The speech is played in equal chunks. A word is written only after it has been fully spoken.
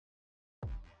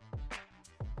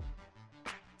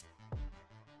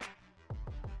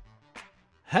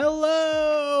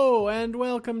Hello and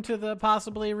welcome to the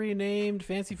possibly renamed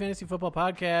Fancy Fantasy Football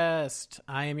Podcast.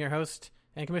 I am your host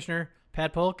and commissioner,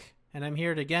 Pat Polk, and I'm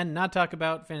here to again not talk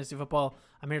about fantasy football.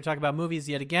 I'm here to talk about movies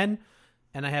yet again,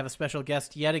 and I have a special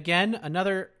guest yet again.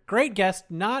 Another great guest,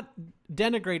 not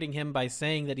denigrating him by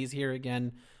saying that he's here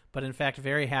again, but in fact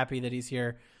very happy that he's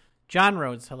here. John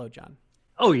Rhodes. Hello, John.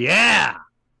 Oh, yeah.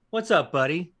 What's up,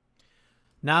 buddy?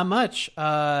 Not much.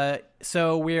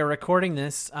 So we are recording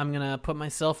this. I'm going to put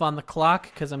myself on the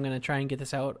clock because I'm going to try and get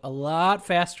this out a lot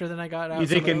faster than I got out. You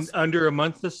thinking under a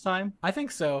month this time? I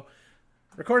think so.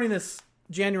 Recording this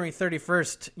January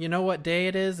 31st. You know what day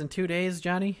it is in 2 days,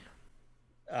 Johnny?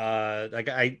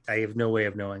 I have no way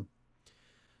of knowing.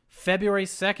 February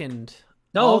 2nd.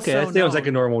 Oh, okay. That sounds like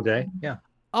a normal day. Yeah.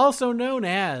 Also known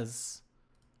as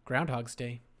Groundhog's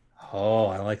Day. Oh,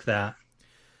 I like that.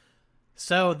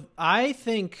 So I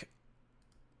think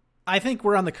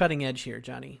we're on the cutting edge here,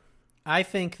 Johnny. I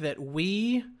think that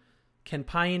we can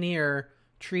pioneer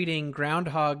treating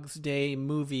Groundhog's Day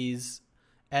movies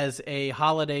as a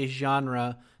holiday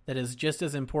genre that is just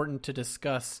as important to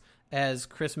discuss as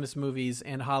Christmas movies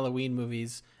and Halloween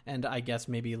movies, and I guess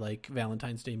maybe like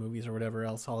Valentine's Day movies or whatever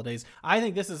else holidays. I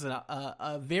think this is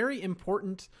a very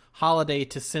important holiday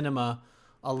to cinema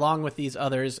along with these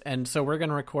others, and so we're going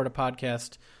to record a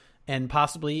podcast. And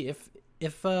possibly,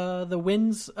 if the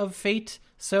winds of fate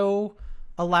so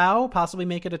allow, possibly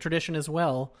make it a tradition as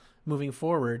well moving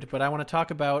forward. But I want to talk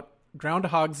about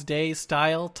Groundhog's Day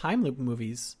style time loop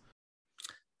movies.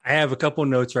 I have a couple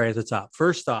notes right at the top.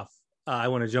 First off, I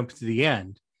want to jump to the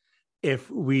end. If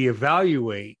we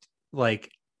evaluate,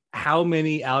 like, how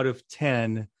many out of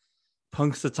 10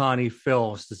 Punxsutawney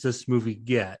Phils does this movie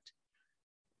get?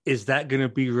 Is that going to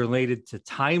be related to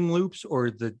time loops or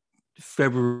the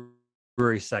February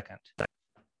 2nd?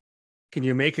 Can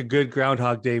you make a good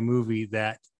Groundhog Day movie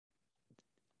that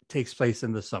takes place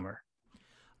in the summer?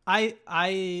 I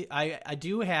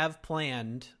do have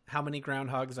planned how many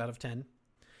groundhogs out of 10.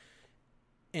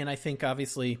 And I think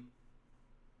obviously,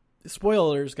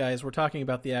 spoilers, guys, we're talking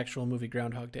about the actual movie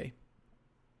Groundhog Day.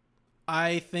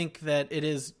 I think that it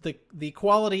is the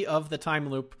quality of the time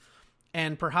loop,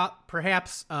 and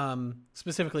perhaps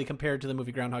specifically compared to the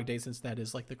movie Groundhog Day, since that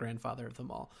is like the grandfather of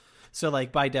them all. So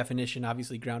like by definition,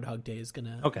 obviously Groundhog Day is going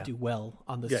to do well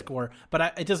on the score,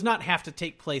 but it does not have to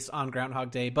take place on Groundhog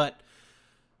Day. But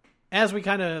as we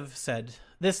kind of said,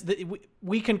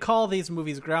 we can call these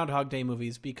movies Groundhog Day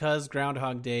movies because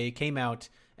Groundhog Day came out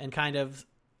and kind of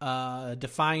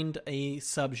defined a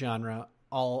subgenre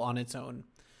all on its own.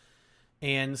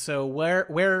 And so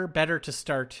where better to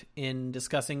start in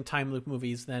discussing time loop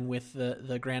movies than with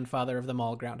the grandfather of them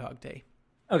all, Groundhog Day?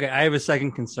 Okay, I have a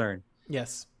second concern.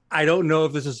 Yes. I don't know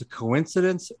if this is a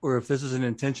coincidence or if this is an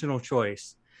intentional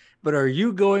choice, but are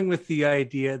you going with the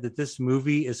idea that this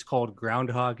movie is called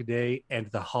Groundhog Day and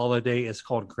the holiday is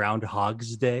called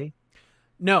Groundhog's Day?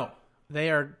 No, they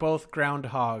are both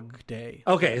Groundhog Day.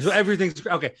 Okay, so everything's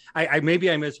okay. I maybe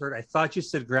I misheard. I thought you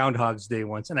said Groundhog's Day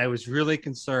once, and I was really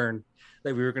concerned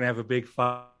that we were going to have a big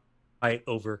fight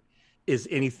over is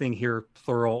anything here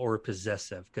plural or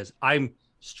possessive, because I'm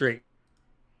straight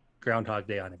Groundhog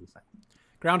Day on everything.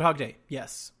 Groundhog Day,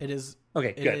 yes, it is.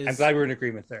 Okay, good. I'm glad we're in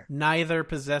agreement there. Neither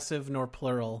possessive nor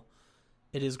plural.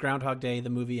 It is Groundhog Day, the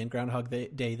movie, and Groundhog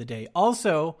Day, the day.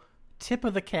 Also, tip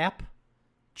of the cap,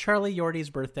 Charlie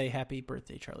Yorty's birthday. Happy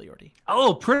birthday, Charlie Yorty.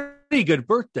 Oh, pretty good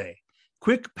birthday.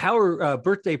 Quick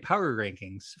birthday power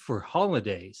rankings for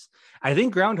holidays. I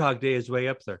think Groundhog Day is way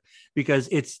up there because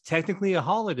it's technically a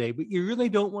holiday, but you really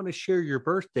don't want to share your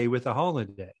birthday with a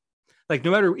holiday. Like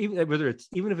no matter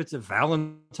even if it's a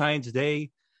Valentine's Day,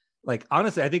 like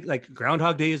honestly, I think like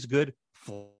Groundhog Day is good.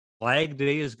 Flag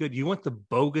Day is good. You want the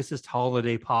bogusest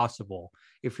holiday possible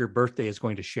if your birthday is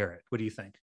going to share it. What do you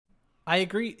think? I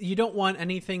agree. You don't want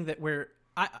anything that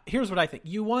here's what I think.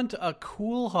 You want a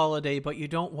cool holiday, but you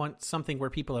don't want something where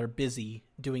people are busy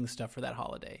doing stuff for that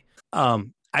holiday. I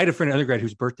had a friend, undergrad,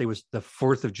 whose birthday was the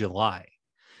 4th of July.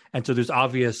 And so there's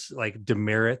obvious like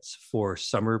demerits for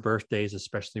summer birthdays,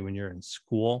 especially when you're in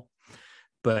school.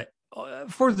 But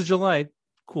 4th of July,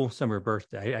 cool summer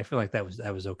birthday. I feel like that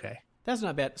was okay. That's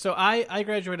not bad. So I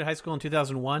graduated high school in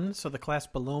 2001. So the class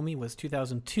below me was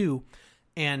 2002.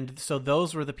 And so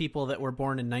those were the people that were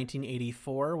born in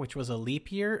 1984, which was a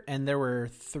leap year. And there were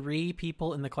 3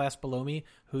 people in the class below me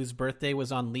whose birthday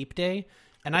was on leap day.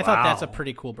 And I thought that's a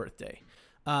pretty cool birthday.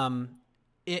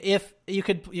 If you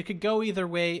could go either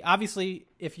way. Obviously,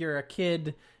 if you're a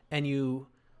kid and you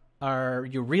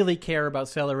really care about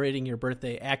celebrating your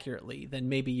birthday accurately, then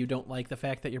maybe you don't like the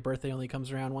fact that your birthday only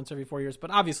comes around once every 4 years.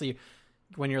 But obviously,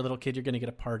 when you're a little kid, you're going to get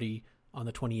a party on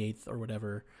the 28th or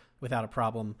whatever without a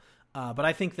problem. But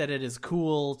I think that it is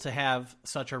cool to have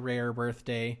such a rare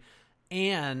birthday,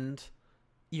 and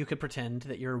you could pretend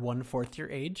that you're 1/4 your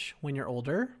age when you're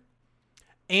older.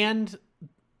 And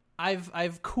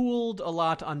I've cooled a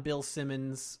lot on Bill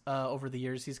Simmons over the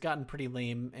years. He's gotten pretty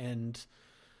lame and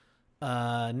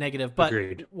negative. But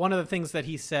Agreed. One of the things that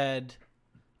he said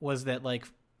was that like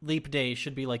Leap Day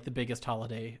should be like the biggest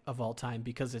holiday of all time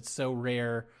because it's so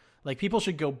rare. Like people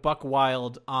should go buck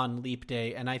wild on Leap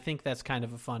Day, and I think that's kind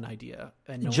of a fun idea.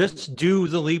 And just do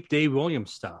the Leap Day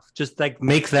Williams stuff. Just like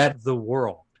make that the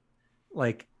world.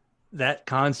 Like that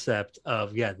concept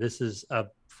of this is a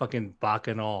fucking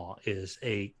Bacchanal is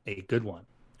a good one.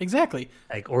 Exactly.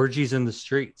 Like orgies in the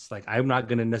streets. Like I'm not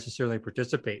going to necessarily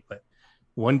participate, but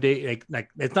one day, like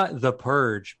it's not the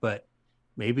purge, but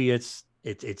maybe it's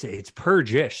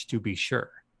purge-ish to be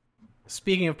sure.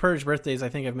 Speaking of purge birthdays, I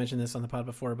think I've mentioned this on the pod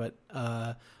before, but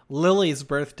Lily's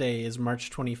birthday is March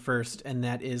 21st, and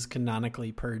that is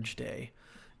canonically Purge Day.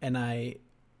 And I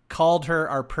called her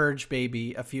our Purge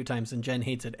baby a few times, and Jen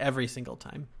hates it every single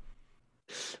time.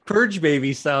 Purge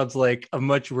baby sounds like a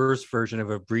much worse version of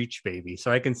a breach baby,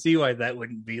 so I can see why that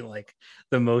wouldn't be like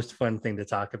the most fun thing to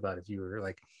talk about if you were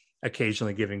like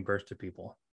occasionally giving birth to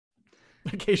people.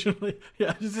 Occasionally,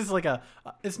 yeah, it's just like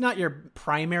it's not your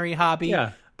primary hobby,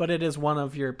 but it is one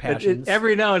of your passions.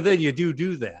 Every now and then you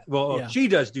do that. Well, she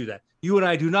does do that. You and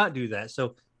I do not do that,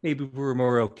 so maybe we're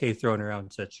more okay throwing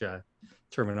around such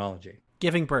terminology.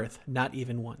 Giving birth, not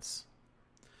even once.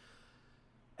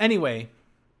 Anyway,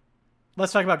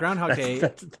 let's talk about Groundhog Day,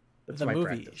 that's the movie,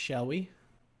 practice. Shall we?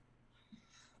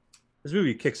 This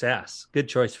movie kicks ass. Good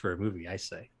choice for a movie, I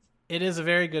say. It is a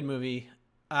very good movie.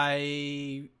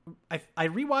 I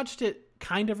rewatched it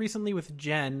kind of recently with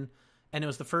Jen, and it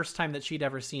was the first time that she'd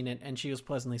ever seen it, and she was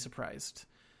pleasantly surprised.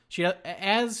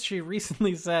 As she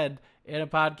recently said in a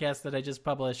podcast that I just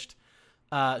published,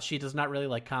 she does not really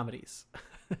like comedies.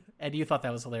 And you thought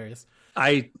that was hilarious.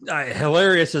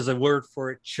 Hilarious is a word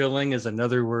for it. Chilling is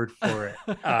another word for it.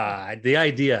 The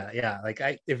idea, like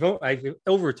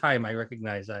over time, I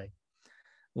recognize I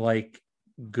like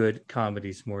good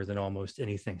comedies more than almost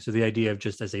anything. So the idea of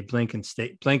just as a blanket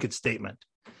statement,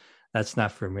 that's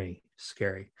not for me.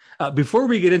 Scary. Before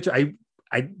we get into,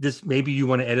 this maybe you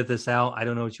want to edit this out. I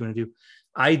don't know what you want to do.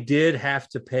 I did have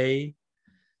to pay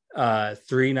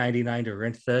 $3.99 to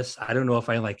rent this. I don't know if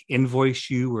I like invoice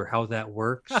you or how that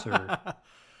works. Or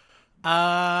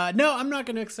no, I'm not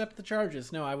going to accept the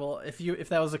charges. No, I will. If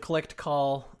that was a collect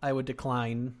call, I would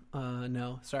decline.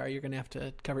 No, sorry, you're going to have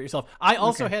to cover it yourself. I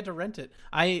also had to rent it.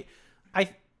 I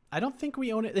don't think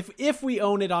we own it. If we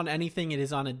own it on anything, it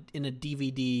is in a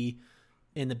DVD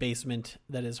in the basement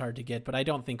that is hard to get. But I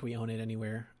don't think we own it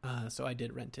anywhere. So I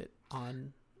did rent it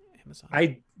on Amazon.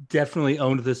 I definitely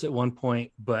owned this at one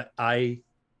point, but I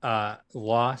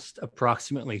lost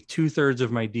approximately 2/3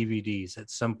 of my DVDs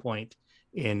at some point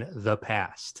in the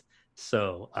past.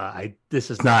 So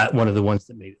this is not one of the ones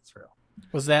that made it through.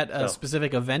 Was that a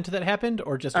specific event that happened,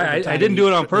 or just I didn't do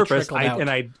it on purpose?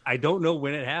 I don't know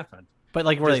when it happened. But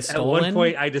like, were they stolen? At one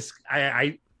point,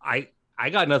 I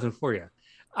got nothing for you.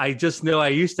 I just know I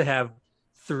used to have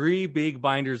 3 big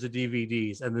binders of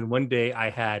DVDs, and then one day I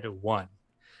had 1,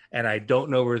 and I don't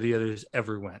know where the others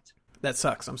ever went. That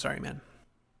sucks. I'm sorry, man.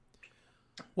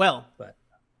 Well,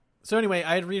 so anyway,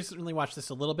 I had recently watched this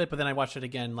a little bit, but then I watched it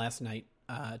again last night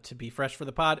to be fresh for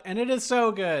the pod, and it is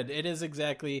so good. It is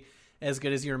exactly as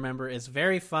good as you remember. It's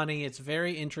very funny. It's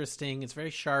very interesting. It's very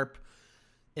sharp.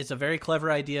 It's a very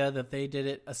clever idea that they did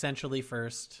it essentially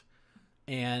first,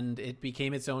 and it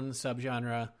became its own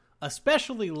subgenre,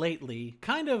 especially lately.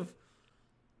 Kind of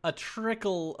a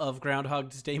trickle of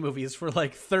Groundhog Day movies for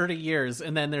like 30 years,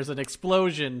 and then there's an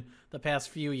explosion the past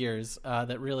few years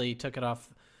that really took off.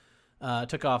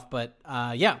 But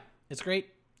yeah, it's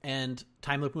great. And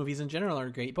time loop movies in general are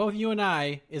great. Both you and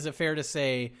I, is it fair to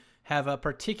say, have a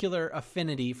particular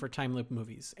affinity for time loop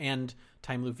movies and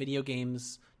time loop video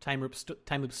games, time loop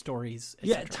stories,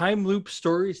 etc. Yeah, time loop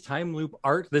stories, time loop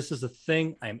art. This is a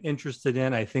thing I'm interested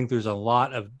in. I think there's a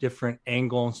lot of different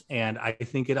angles, and I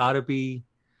think it ought to be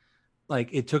like,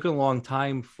 it took a long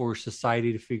time for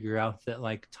society to figure out that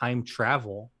like time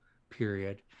travel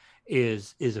period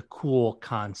is a cool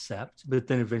concept, but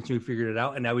then eventually we figured it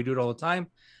out, and now we do it all the time.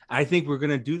 I think we're going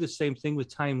to do the same thing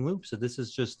with time loops. So this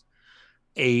is just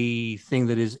a thing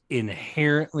that is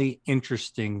inherently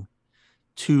interesting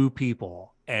to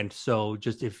people, and so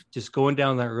just going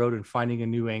down that road and finding a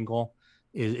new angle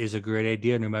is a great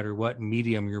idea, no matter what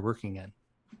medium you're working in.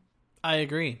 I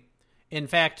agree. In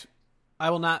fact,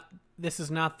 this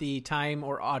is not the time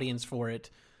or audience for it,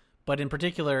 but in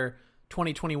particular,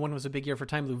 2021 was a big year for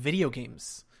time loop video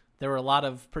games. There were a lot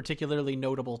of particularly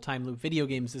notable time loop video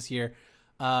games this year.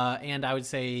 And I would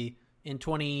say in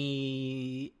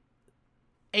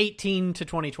 2018 to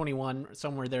 2021,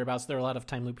 somewhere thereabouts, there were a lot of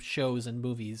time loop shows and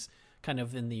movies kind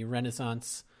of in the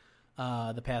Renaissance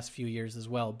the past few years as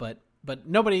well. But we're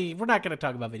not going to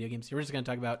talk about video games. We're just going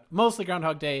to talk about mostly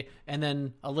Groundhog Day and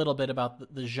then a little bit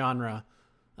about the genre.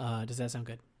 Does that sound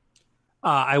good?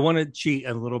 I want to cheat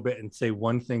a little bit and say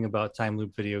one thing about time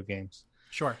loop video games.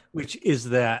 Sure. Which is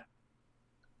that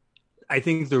I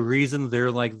think the reason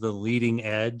they're like the leading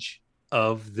edge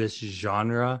of this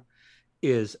genre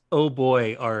is, oh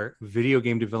boy, are video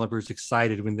game developers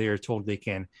excited when they are told they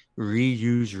can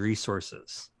reuse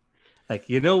resources. Like,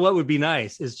 you know what would be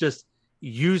nice is just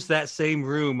use that same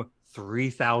room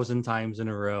 3,000 times in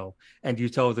a row. And you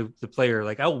tell the player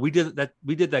like, oh, we did that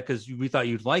because we thought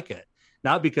you'd like it,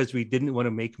 not because we didn't want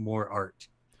to make more art.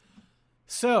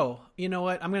 So, you know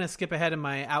what? I'm going to skip ahead in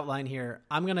my outline here.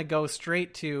 I'm going to go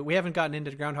straight to, we haven't gotten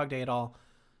into Groundhog Day at all,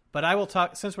 but I will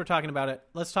talk, since we're talking about it,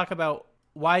 let's talk about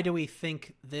why do we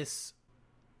think this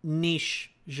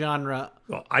niche genre.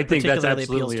 Well, I think that's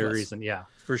absolutely a reason. Yeah,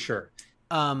 for sure.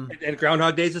 And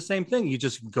Groundhog Day is the same thing. You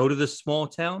just go to this small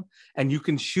town and you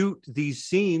can shoot these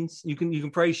scenes. You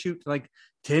can probably shoot like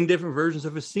 10 different versions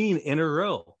of a scene in a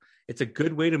row. It's a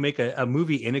good way to make a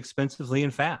movie inexpensively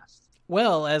and fast.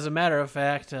 Well, as a matter of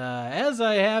fact, as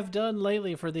I have done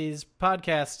lately for these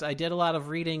podcasts, I did a lot of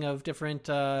reading of different,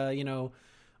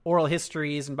 oral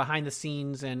histories and behind the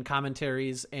scenes and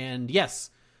commentaries. And yes,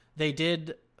 they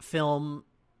did film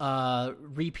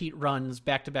repeat runs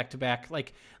back to back to back.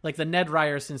 Like the Ned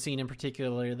Ryerson scene in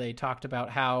particular, they talked about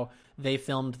how they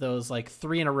filmed those like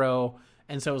 3 in a row.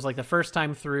 And so it was like the first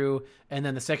time through, and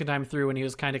then the second time through when he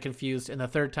was kind of confused, and the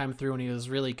third time through when he was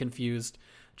really confused,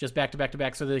 just back to back to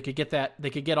back, so they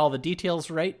could get all the details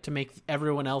right to make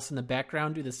everyone else in the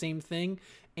background do the same thing,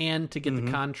 and to get the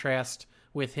contrast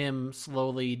with him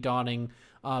slowly dawning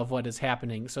of what is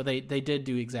happening. So they did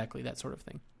do exactly that sort of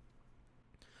thing.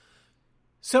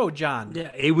 So, John.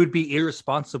 Yeah, it would be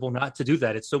irresponsible not to do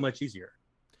that. It's so much easier.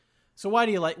 So why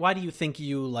do you think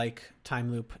you like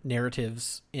time loop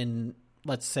narratives in,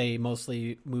 let's say,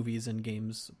 mostly movies and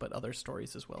games, but other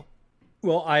stories as well?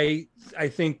 Well, I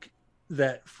think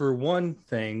that for one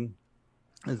thing,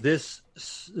 this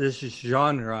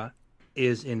genre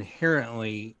is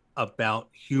inherently about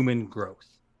human growth.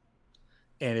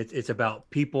 And it's about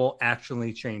people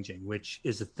actually changing, which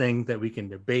is a thing that we can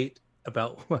debate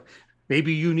about.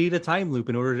 Maybe you need a time loop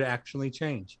in order to actually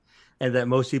change. And that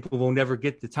most people will never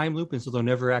get the time loop, and so they'll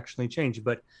never actually change.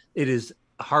 But it is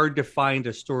hard to find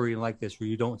a story like this where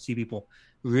you don't see people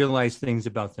realize things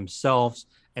about themselves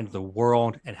and the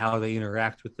world and how they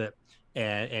interact with it.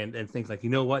 And things like, you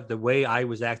know what, the way I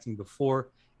was acting before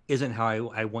isn't how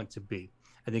I want to be.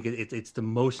 I think it's the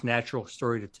most natural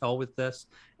story to tell with this,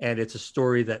 and it's a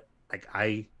story that, like,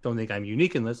 I don't think I'm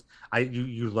unique in this.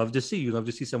 You love to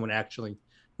see someone actually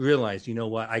realize, you know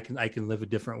what, I can live a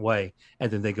different way,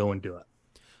 and then they go and do it.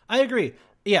 I agree.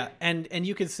 Yeah, and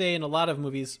you could say in a lot of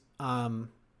movies,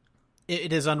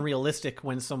 it is unrealistic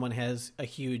when someone has a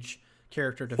huge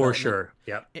character development. For sure,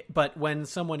 yeah. But when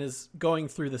someone is going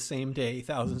through the same day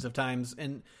thousands of times,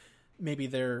 and maybe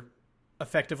they're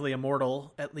effectively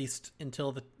immortal, at least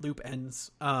until the loop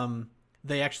ends,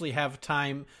 they actually have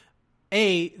time.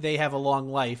 They have a long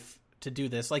life to do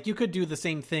this. Like, you could do the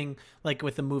same thing like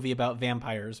with a movie about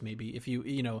vampires, maybe,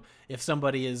 if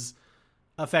somebody is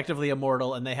effectively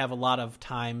immortal and they have a lot of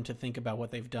time to think about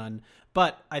what they've done.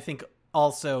 But I think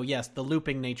also, yes, the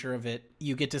looping nature of it,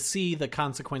 you get to see the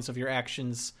consequence of your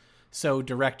actions so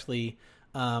directly.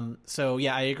 So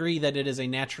yeah, I agree that it is a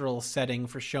natural setting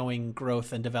for showing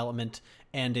growth and development.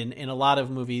 And in a lot of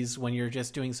movies, when you're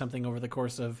just doing something over the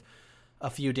course of a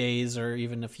few days or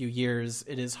even a few years,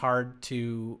 it is hard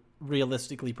to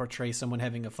realistically portray someone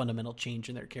having a fundamental change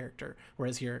in their character.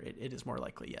 Whereas here, it is more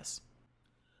likely, yes.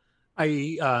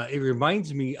 It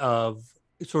reminds me of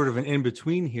sort of an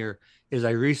in-between here is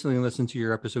I recently listened to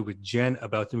your episode with Jen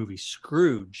about the movie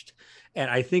Scrooged. And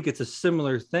I think it's a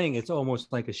similar thing. It's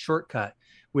almost like a shortcut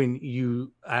when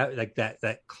you like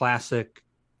that classic,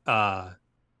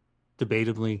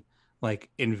 debatably like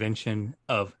invention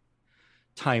of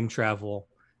time travel,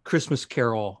 Christmas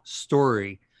Carol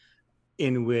story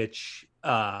in which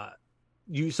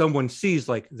someone sees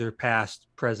like their past,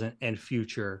 present, and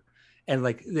future. And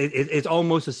like it's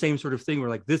almost the same sort of thing where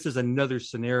like this is another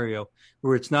scenario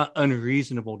where it's not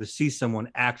unreasonable to see someone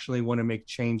actually want to make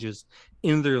changes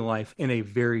in their life in a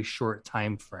very short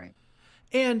time frame.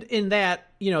 And in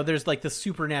that, there's like the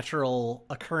supernatural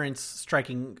occurrence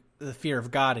striking the fear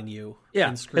of God in you. Yeah,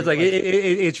 in Scrooge. it's like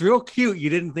it's real cute. You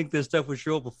didn't think this stuff was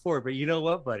real before, but you know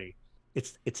what, buddy?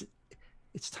 It's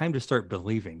time to start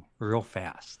believing real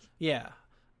fast. Yeah.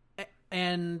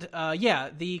 And yeah,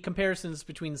 the comparisons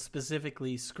between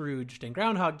specifically Scrooged and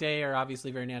Groundhog Day are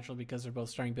obviously very natural because they're both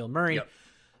starring Bill Murray. Yep.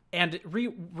 And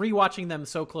rewatching them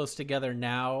so close together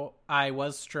now, I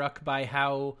was struck by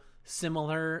how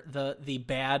similar the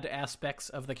bad aspects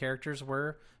of the characters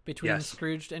were between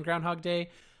Scrooged and Groundhog Day.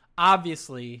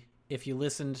 Obviously, if you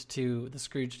listened to the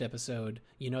Scrooged episode,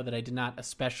 you know that I did not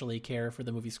especially care for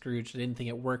the movie Scrooged. I didn't think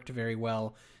it worked very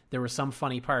well. There were some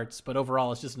funny parts, but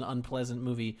overall it's just an unpleasant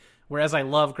movie. Whereas I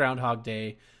love Groundhog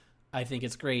Day. I think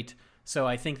it's great. So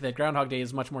I think that Groundhog Day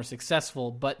is much more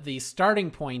successful, but the starting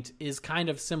point is kind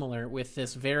of similar with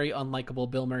this very unlikable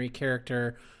Bill Murray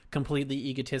character, completely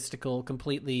egotistical,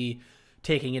 completely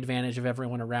taking advantage of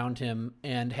everyone around him,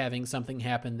 and having something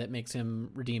happen that makes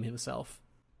him redeem himself.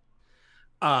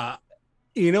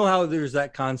 You know how there's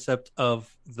that concept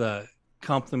of the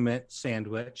compliment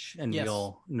sandwich, and we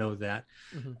all know that.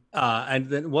 Mm-hmm. And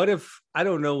then what if, I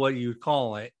don't know what you'd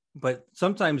call it, but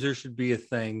sometimes there should be a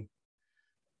thing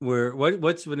where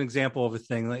what's an example of a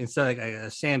thing, like instead of like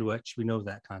a sandwich, we know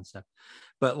that concept,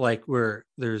 but like where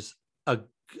there's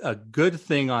a good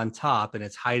thing on top and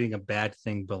it's hiding a bad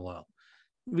thing below.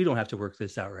 We don't have to work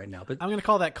this out right now, but I'm going to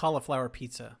call that cauliflower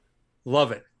pizza.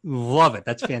 Love it.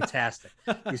 That's fantastic.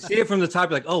 You see it from the top,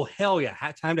 you're like, oh hell yeah,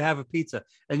 time to have a pizza.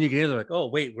 And you get in there like, oh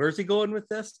wait, where's he going with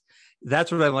this?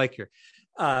 That's what I like here.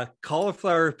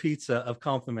 Cauliflower pizza of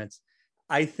compliments.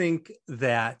 I think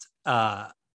that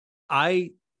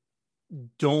I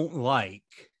don't like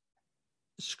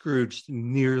Scrooge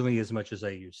nearly as much as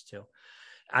I used to.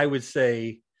 I would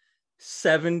say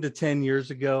 7 to 10 years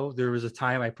ago, there was a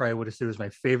time I probably would have said it was my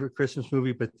favorite Christmas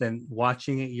movie, but then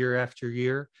watching it year after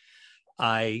year,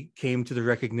 I came to the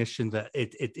recognition that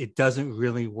it doesn't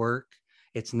really work.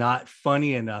 It's not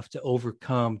funny enough to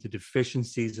overcome the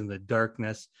deficiencies and the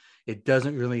darkness. It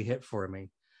doesn't really hit for me.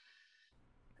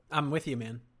 I'm with you,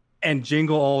 man. And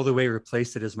Jingle All the Way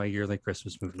replaced it as my yearly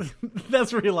Christmas movie.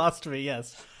 That's where you lost me,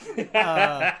 yes.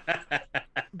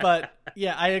 But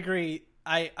yeah, I agree.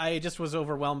 I just was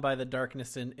overwhelmed by the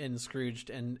darkness in Scrooged,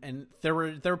 and there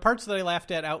were parts that I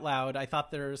laughed at out loud. I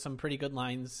thought there were some pretty good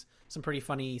lines, some pretty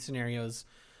funny scenarios.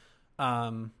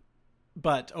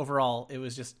 But overall, it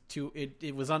was just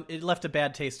it left a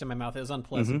bad taste in my mouth. It was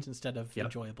unpleasant instead of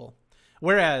enjoyable.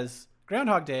 Whereas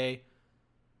Groundhog Day,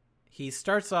 he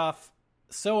starts off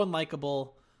so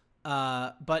unlikable,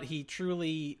 but he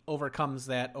truly overcomes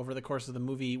that over the course of the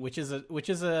movie, which is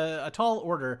a tall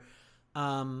order.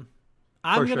 I'm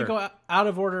going to go out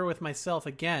of order with myself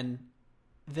again.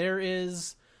 There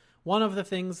is one of the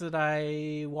things that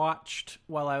I watched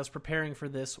while I was preparing for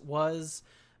this was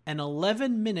an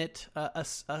 11-minute, a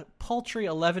paltry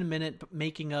 11-minute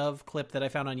making of clip that I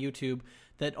found on YouTube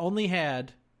that only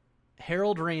had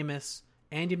Harold Ramis,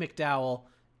 Andie MacDowell,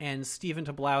 and Stephen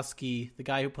Tobolowsky, the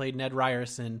guy who played Ned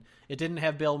Ryerson. It didn't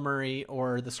have Bill Murray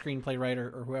or the screenplay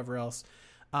writer or whoever else.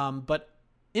 But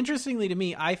interestingly to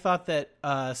me, I thought that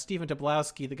Stephen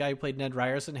Tobolowsky, the guy who played Ned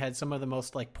Ryerson, had some of the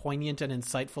most like poignant and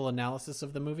insightful analysis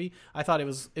of the movie. I thought it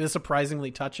was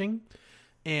surprisingly touching.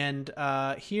 And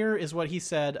here is what he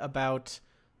said about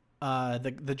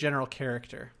the general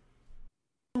character.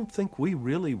 I don't think we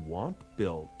really want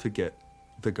Bill to get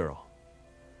the girl.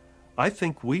 I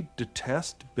think we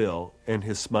detest Bill and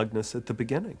his smugness at the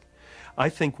beginning. I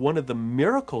think one of the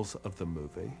miracles of the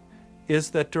movie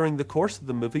is that during the course of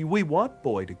the movie, we want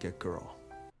boy to get girl.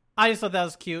 I just thought that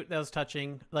was cute. That was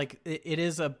touching. Like, it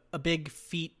is a big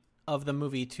feat of the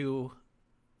movie to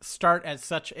start as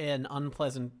such an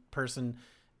unpleasant person,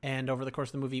 and over the course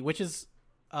of the movie, which is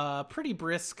pretty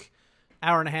brisk,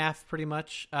 hour and a half pretty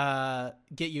much,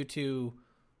 get you to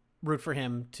root for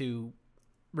him to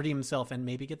redeem himself and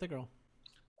maybe get the girl.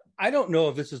 I don't know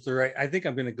if this is the right. I think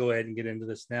I'm going to go ahead and get into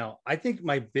this now. I think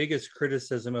my biggest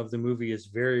criticism of the movie is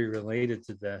very related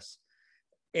to this,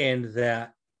 and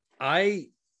that I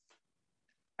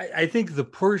think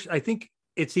I think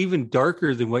it's even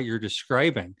darker than what you're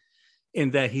describing,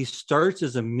 in that he starts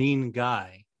as a mean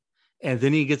guy, and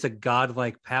then he gets a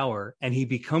godlike power, and he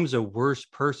becomes a worse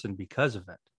person because of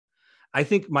it. I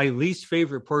think my least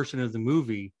favorite portion of the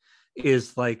movie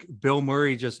is like Bill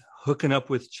Murray just hooking up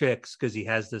with chicks because he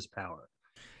has this power.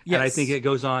 Yes. And I think it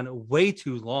goes on way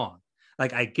too long.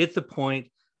 Like, I get the point,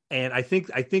 and I think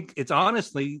it's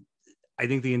honestly, I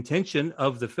think the intention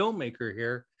of the filmmaker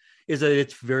here is that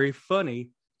it's very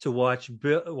funny to watch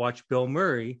Bill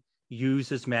Murray use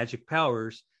his magic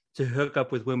powers to hook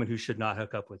up with women who should not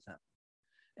hook up with him.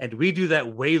 And we do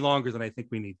that way longer than I think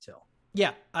we need to.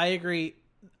 Yeah, I agree.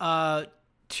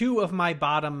 Two of my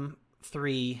bottom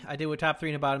three, I did a top three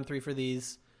and a bottom three for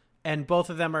these, and both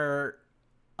of them are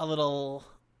a little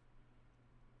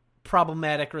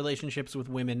problematic relationships with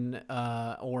women,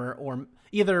 or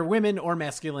either women or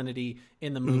masculinity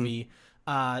in the movie.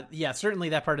 Yeah, certainly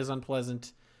that part is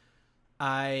unpleasant.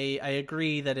 I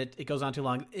agree that it goes on too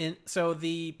long. So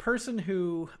the person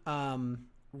who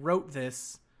wrote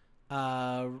this,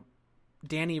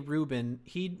 Danny Rubin,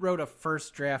 he wrote a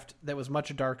first draft that was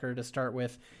much darker to start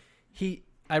with.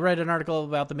 I read an article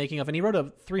about the making of, and he wrote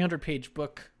a 300-page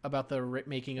book about the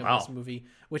making of this movie,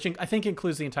 which I think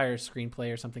includes the entire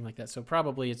screenplay or something like that. So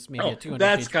probably it's maybe a 200-page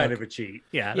That's book. kind of a cheat.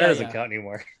 Yeah, that doesn't count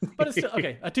anymore. But it's still,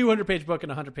 okay, a 200-page book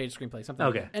and a 100-page screenplay, something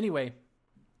like that. Anyway,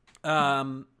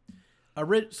 so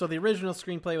the original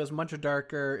screenplay was much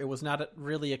darker. It was not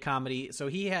really a comedy. So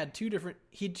he had two different...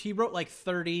 He wrote like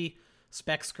 30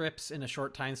 spec scripts in a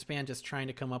short time span, just trying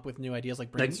to come up with new ideas,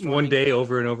 like brainstorming. Like one day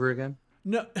over and over again?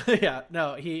 No,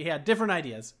 he had different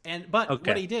ideas. But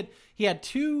what he did, he had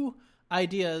two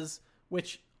ideas,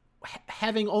 which,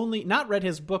 having only not read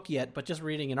his book yet, but just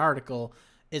reading an article,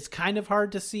 it's kind of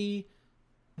hard to see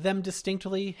them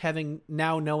distinctly,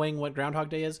 knowing what Groundhog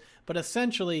Day is. But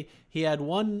essentially, he had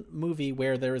one movie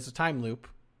where there was a time loop,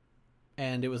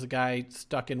 and it was a guy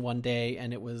stuck in one day,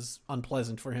 and it was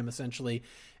unpleasant for him, essentially.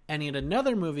 And he had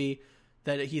another movie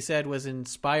that he said was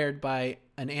inspired by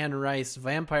an Anne Rice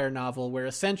vampire novel, where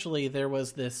essentially there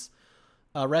was this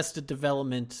Arrested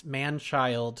Development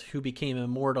man-child who became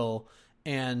immortal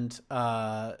and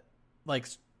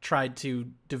tried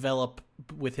to develop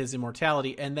with his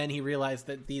immortality, and then he realized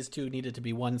that these two needed to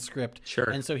be one script. Sure.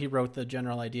 And so he wrote the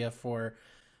general idea for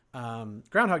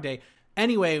Groundhog Day.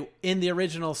 Anyway, in the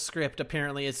original script,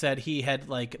 apparently it said he had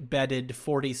bedded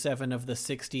 47 of the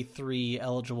 63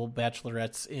 eligible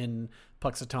bachelorettes in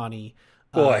Puxatawny,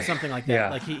 something like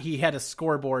that. Yeah. He had a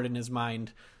scoreboard in his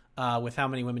mind with how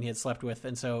many women he had slept with,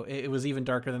 and so it was even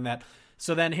darker than that.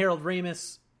 So then Harold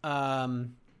Ramis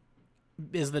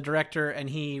is the director, and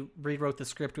he rewrote the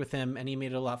script with him, and he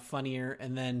made it a lot funnier.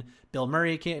 And then Bill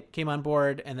Murray came on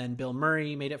board, and then Bill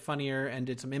Murray made it funnier and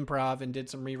did some improv and did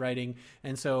some rewriting.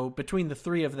 And so between the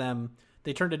three of them,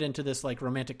 they turned it into this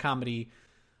romantic comedy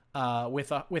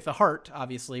with a heart,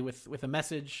 obviously, with a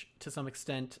message to some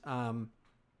extent.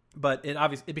 But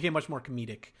it became much more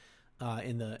comedic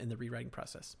in the rewriting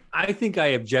process. I think I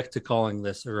object to calling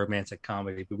this a romantic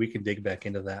comedy, but we can dig back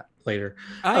into that later.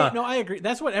 I agree.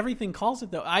 That's what everything calls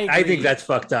it, though. I agree. I think that's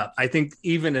fucked up. I think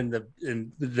even in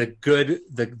the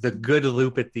good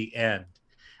loop at the end,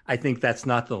 I think that's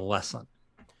not the lesson.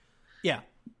 Yeah,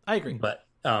 I agree. But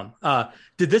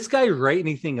did this guy write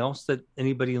anything else that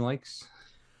anybody likes?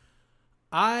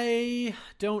 I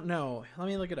don't know. Let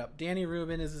me look it up. Danny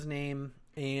Rubin is his name,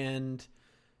 and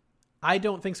I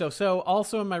don't think so. So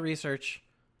also in my research,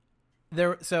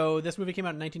 so this movie came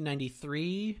out in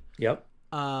 1993. Yep.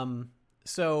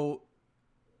 So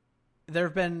there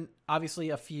have been obviously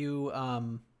a few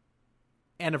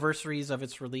anniversaries of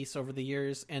its release over the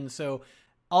years, and so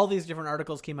all these different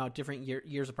articles came out different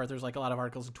years apart. There's a lot of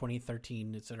articles in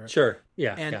 2013, etc. Sure.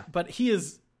 Yeah. But he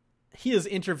is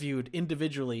interviewed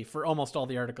individually for almost all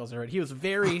the articles I read. He was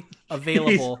very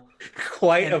available.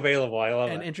 Quite available. I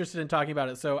love it. And interested in talking about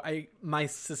it. So my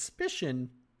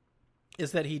suspicion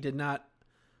is that he did not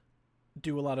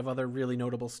do a lot of other really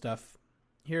notable stuff.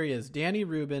 Here he is, Danny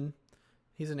Rubin.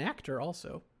 He's an actor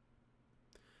also.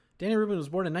 Danny Rubin was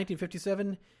born in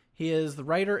 1957. He is the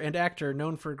writer and actor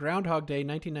known for Groundhog Day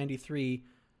 1993,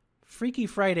 Freaky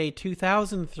Friday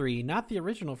 2003, not the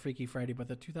original Freaky Friday, but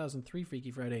the 2003 Freaky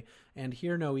Friday, and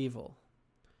Hear No Evil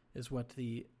is what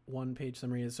the one-page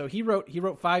summary is. So he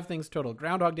wrote 5 things total.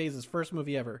 Groundhog Day is his first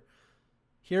movie ever.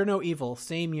 Hear No Evil,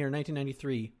 same year,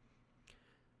 1993.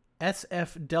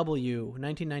 SFW,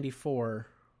 1994.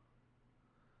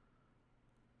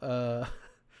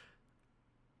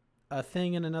 A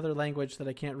Thing in Another Language that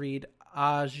I can't read.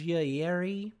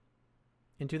 Agieri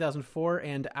in 2004,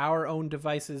 and Our Own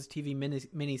Devices TV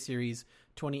miniseries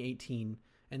 2018,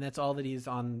 and that's all that he's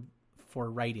on for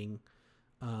writing.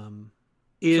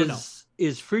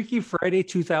 Is Freaky Friday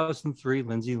 2003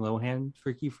 Lindsay Lohan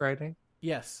Freaky Friday?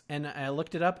 Yes, and I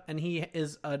looked it up, and he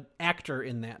is an actor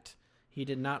in that. He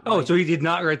did not. So he did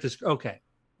not write this. Okay,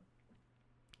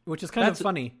 which is kind of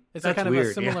funny. It's a kind of weird,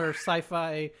 a similar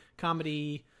sci-fi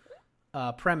comedy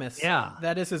premise. Yeah,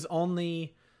 that is his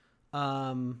only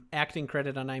acting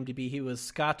credit on IMDb. He was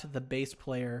Scott, the bass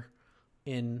player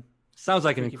in. Sounds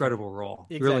like an incredible role.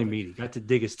 Exactly. Really meaty. Got to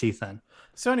dig his teeth in.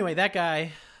 So anyway, that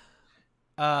guy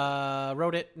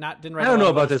wrote it. Didn't write. I don't know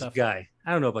about this guy.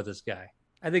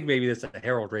 I think maybe this is a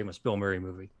Harold Ramis, Bill Murray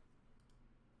movie.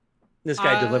 This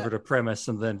guy delivered a premise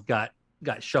and then got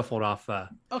shuffled off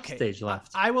okay. stage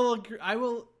left. I will agree.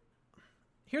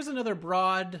 Here's another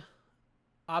broad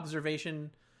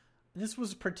observation. This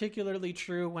was particularly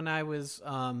true when I was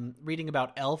reading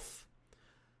about Elf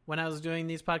when I was doing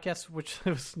these podcasts, which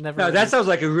was never. No, that sounds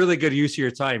like a really good use of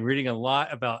your time, reading a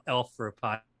lot about Elf for a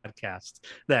podcast.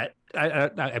 That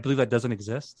I believe that doesn't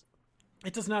exist.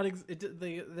 It does not.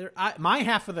 My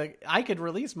half of I could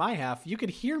release my half. You could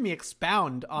hear me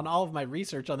expound on all of my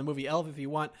research on the movie Elf if you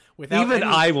want. Without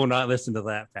I will not listen to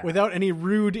that. Pat. Without any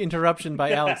rude interruption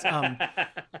by Alex.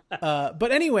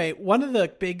 But anyway, one of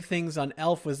the big things on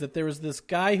Elf was that there was this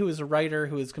guy who was a writer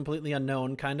who is completely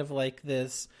unknown, kind of like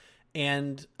this,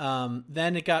 and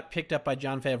then it got picked up by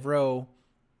Jon Favreau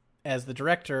as the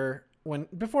director.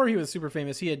 Before he was super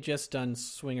famous, he had just done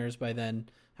Swingers by then.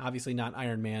 Obviously not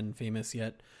Iron Man famous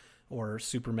yet or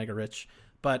super mega rich,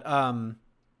 but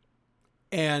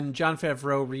and Jon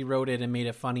Favreau rewrote it and made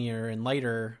it funnier and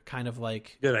lighter, kind of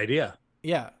like good idea.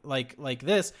 Yeah, like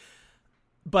this.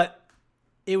 But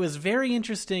it was very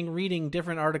interesting reading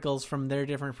different articles from their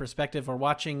different perspective, or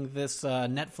watching this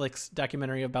Netflix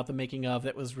documentary about the making of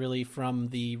that was really from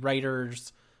the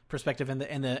writer's perspective and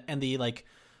the like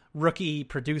rookie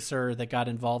producer that got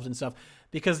involved and stuff,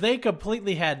 because they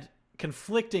completely had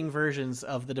conflicting versions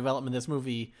of the development of this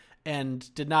movie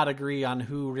and did not agree on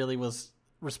who really was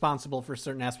responsible for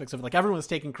certain aspects of it. Like, everyone was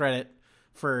taking credit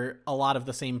for a lot of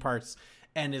the same parts,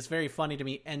 and it's very funny to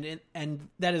me. And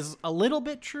that is a little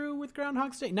bit true with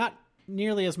Groundhog's Day, not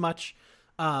nearly as much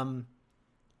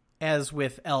as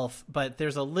with Elf, but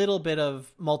there's a little bit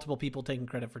of multiple people taking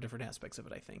credit for different aspects of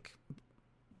it, I think.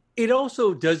 It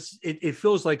also does, it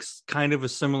feels like kind of a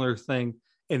similar thing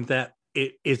in that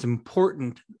it is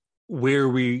important where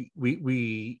we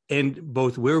end,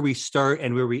 both where we start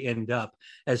and where we end up,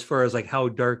 as far as like how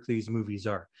dark these movies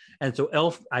are. And so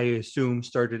Elf, I assume,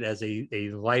 started as a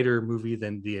lighter movie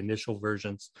than the initial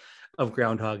versions of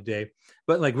Groundhog Day.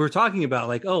 But like we're talking about,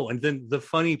 like, oh, and then the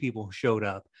funny people showed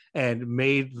up and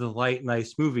made the light,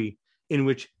 nice movie in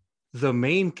which the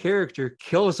main character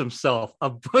kills himself a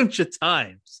bunch of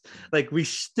times. Like, we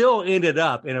still ended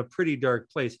up in a pretty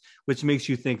dark place, which makes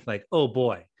you think like, oh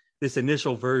boy, this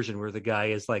initial version where the guy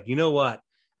is like, you know what?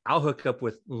 I'll hook up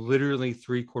with literally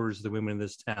 3/4 of the women in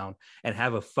this town and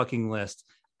have a fucking list.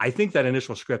 I think that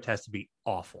initial script has to be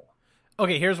awful.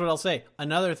 Okay, here's what I'll say.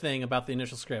 Another thing about the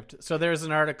initial script. So there's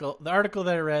the article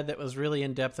that I read that was really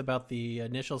in depth about the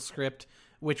initial script,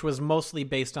 which was mostly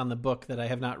based on the book that I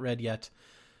have not read yet.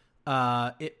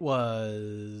 It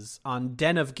was on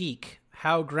Den of Geek,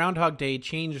 how Groundhog Day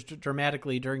changed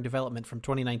dramatically during development from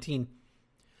 2019.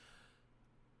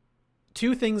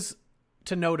 Two things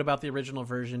to note about the original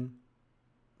version.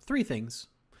 Three things.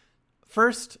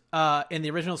 First, in the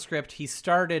original script, he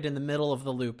started in the middle of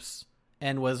the loops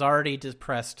and was already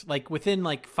depressed. Like, within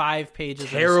like 5 pages.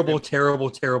 Terrible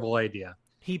idea.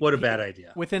 What a bad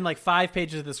idea. Within like 5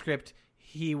 pages of the script,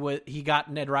 he got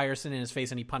Ned Ryerson in his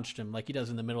face and he punched him, like he does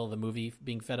in the middle of the movie,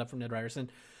 being fed up from Ned Ryerson.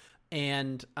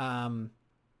 And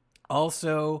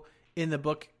also in the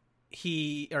book,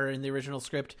 in the original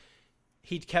script,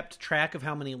 he kept track of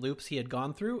how many loops he had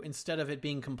gone through instead of it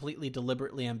being completely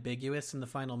deliberately ambiguous in the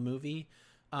final movie.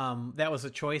 That was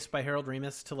a choice by Harold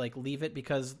Ramis to like leave it,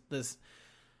 because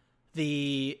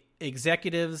the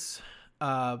executives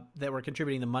that were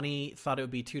contributing the money thought it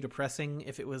would be too depressing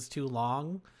if it was too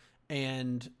long,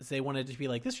 and they wanted it to be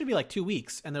like, this should be like 2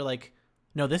 weeks, and they're like,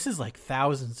 no, this is like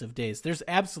thousands of days. There's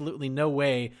absolutely no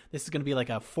way this is going to be like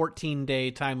a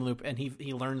 14-day time loop, and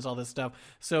he learns all this stuff.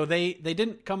 So they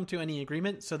didn't come to any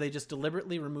agreement, so they just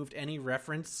deliberately removed any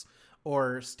reference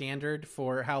or standard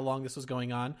for how long this was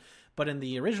going on. But in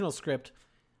the original script,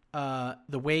 the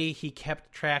way he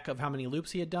kept track of how many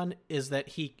loops he had done is that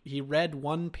he read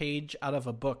 1 page out of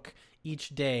a book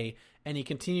each day, and he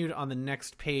continued on the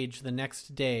next page the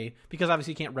next day, because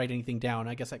obviously you can't write anything down.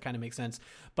 I guess that kind of makes sense.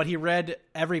 But he read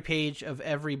every page of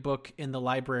every book in the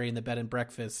library in the bed and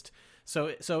breakfast. So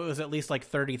it was at least like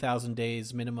 30,000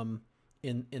 days minimum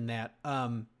in that.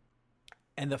 And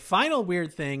the final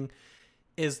weird thing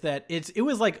is that it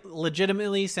was like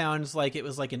legitimately sounds like it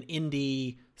was like an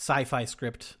indie sci-fi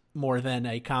script more than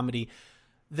a comedy.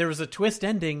 There was a twist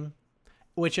ending,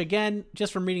 which again,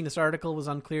 just from reading this article, was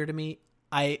unclear to me.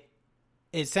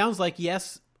 It sounds like,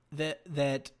 yes,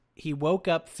 that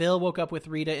Phil woke up with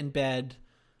Rita in bed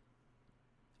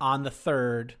on the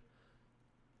 3rd,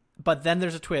 but then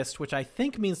there's a twist, which I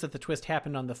think means that the twist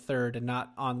happened on the 3rd and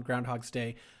not on Groundhog's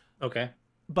Day. Okay.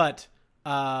 But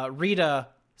Rita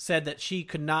said that she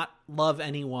could not love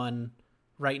anyone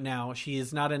right now. She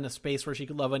is not in a space where she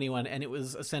could love anyone, and it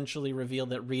was essentially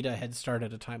revealed that Rita had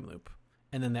started a time loop,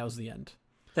 and then that was the end.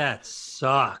 That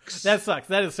sucks. That sucks.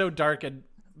 That is so dark and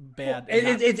bad.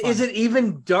 Is it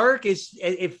even dark?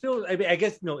 It feels. I mean, I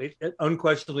guess no. It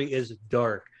unquestionably is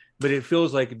dark, but it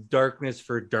feels like darkness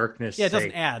for darkness. Yeah, it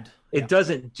doesn't add. It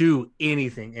doesn't do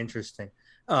anything interesting.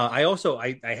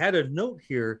 I had a note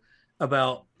here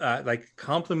about like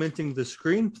complimenting the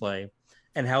screenplay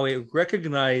and how it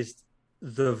recognized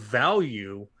the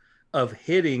value of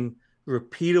hitting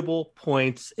repeatable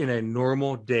points in a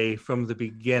normal day from the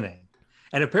beginning.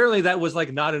 And apparently that was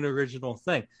like not an original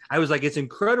thing. I was like, it's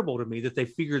incredible to me that they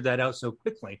figured that out so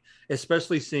quickly,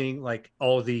 especially seeing like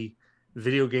all the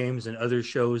video games and other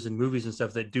shows and movies and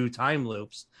stuff that do time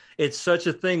loops. It's such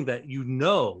a thing that,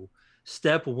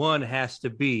 step one has to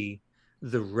be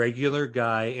the regular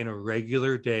guy in a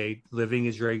regular day living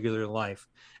his regular life.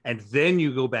 And then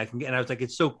you go back and I was like,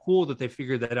 it's so cool that they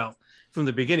figured that out from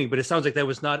the beginning, but it sounds like that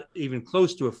was not even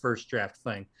close to a first draft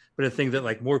thing, but a thing that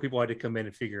like more people had to come in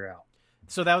and figure out.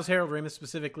 So that was Harold Ramis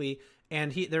specifically,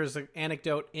 and there's an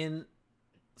anecdote in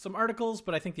some articles,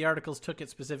 but I think the articles took it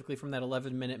specifically from that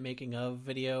 11-minute making of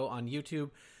video on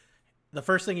YouTube. The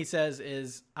first thing he says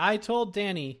is, I told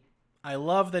Danny, I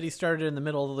love that he started in the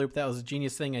middle of the loop. That was a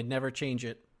genius thing. I'd never change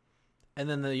it. And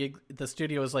then the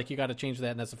studio was like, you got to change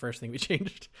that, and that's the first thing we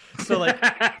changed. So like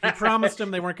he promised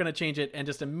him they weren't going to change it, and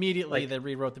just immediately they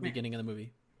rewrote the beginning of the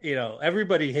movie.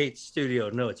 Everybody hates studio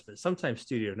notes, but sometimes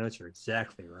studio notes are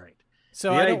exactly right.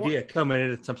 So the idea coming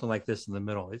in at something like this in the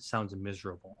middle, it sounds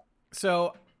miserable.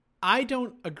 So I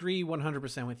don't agree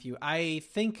 100% with you. I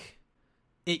think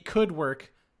it could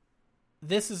work.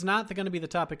 This is not going to be the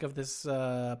topic of this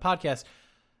podcast,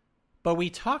 but we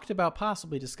talked about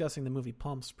possibly discussing the movie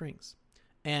Palm Springs.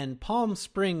 And Palm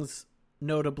Springs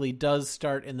notably does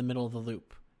start in the middle of the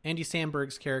loop. Andy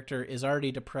Samberg's character is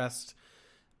already depressed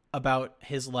about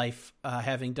his life,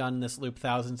 having done this loop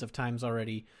thousands of times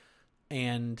already.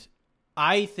 And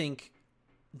I think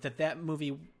that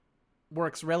movie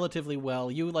works relatively well.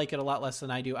 You like it a lot less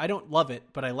than I do. I don't love it,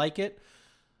 but I like it.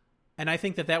 And I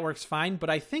think that works fine, but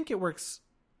I think it works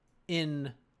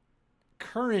in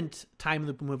current time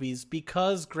loop movies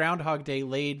because Groundhog Day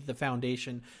laid the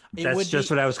foundation. That's just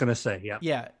what I was going to say. Yeah.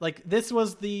 Yeah. Like this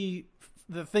was the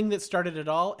thing that started it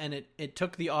all, and it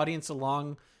took the audience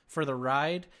along for the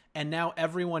ride, and now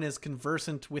everyone is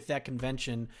conversant with that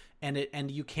convention, and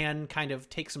you can kind of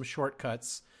take some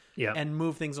shortcuts and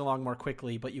move things along more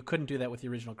quickly, but you couldn't do that with the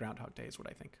original Groundhog Day is what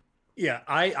I think. Yeah,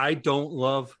 I don't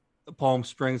love Palm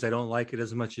Springs. I don't like it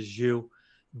as much as you,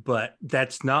 but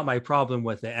that's not my problem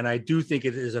with it. And I do think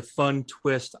it is a fun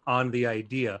twist on the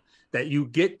idea that you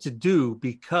get to do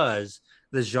because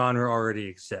the genre already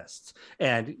exists.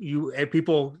 And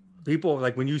people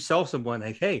like when you sell someone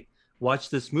like, hey, watch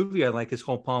this movie I like, it's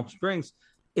called Palm Springs.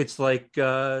 It's like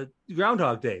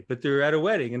Groundhog Day, but they're at a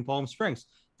wedding in Palm Springs.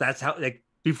 That's how, like,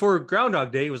 before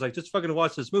Groundhog Day, it was like, just fucking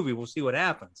watch this movie. We'll see what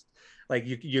happens. Like,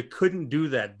 you couldn't do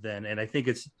that then. And I think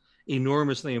it's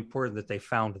enormously important that they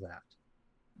found that.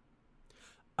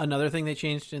 Another thing they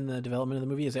changed in the development of the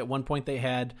movie is at one point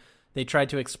they tried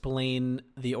to explain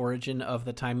the origin of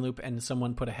the time loop, and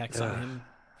someone put a hex on him.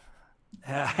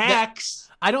 Hex?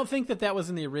 I don't think that was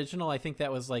in the original. I think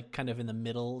that was like kind of in the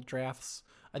middle drafts.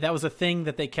 That was a thing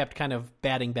that they kept kind of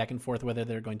batting back and forth whether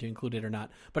they're going to include it or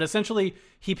not. But essentially,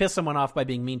 he pissed someone off by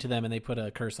being mean to them, and they put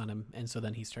a curse on him, and so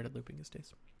then he started looping his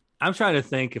days. I'm trying to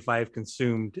think if I've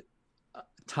consumed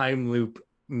time loop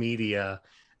media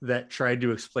that tried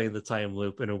to explain the time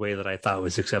loop in a way that I thought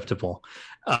was acceptable.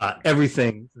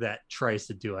 Everything that tries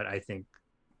to do it, I think,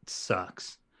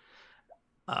 sucks.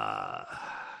 Yeah,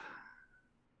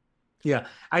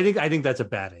 I think that's a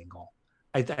bad angle.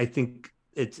 I think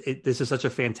this is such a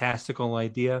fantastical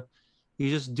idea. You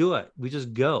just do it. We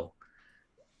just go.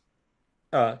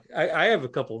 I have a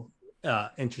couple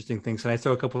interesting things. Can I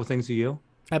throw a couple of things at you?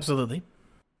 Absolutely.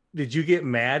 Did you get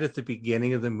mad at the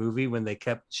beginning of the movie when they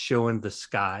kept showing the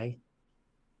sky?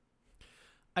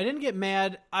 I didn't get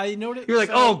mad. I noticed. You're like,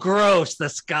 oh, gross, the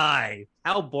sky.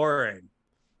 How boring.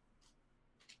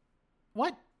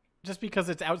 What? Just because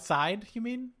it's outside, you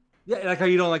mean? Yeah, like how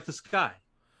you don't like the sky.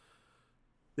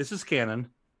 This is canon.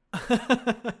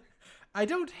 I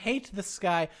don't hate the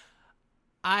sky.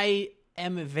 I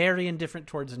am very indifferent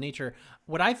towards nature.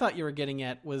 What I thought you were getting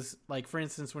at was, like, for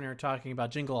instance, when you were talking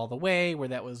about Jingle All the Way, where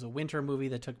that was a winter movie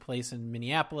that took place in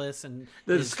Minneapolis, and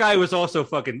the sky was also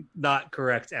fucking not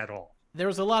correct at all. There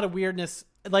was a lot of weirdness,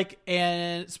 like,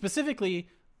 and specifically,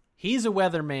 he's a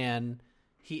weatherman.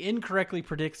 He incorrectly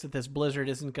predicts that this blizzard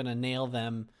isn't going to nail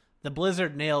them. The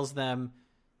blizzard nails them.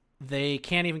 They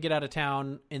can't even get out of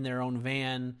town in their own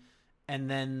van, and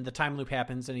then the time loop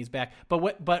happens and he's back.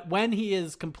 But when he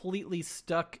is completely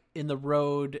stuck in the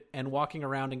road and walking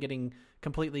around and getting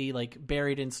completely like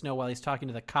buried in snow while he's talking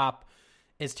to the cop,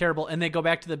 it's terrible. And they go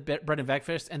back to the bread and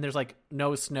breakfast, and there's like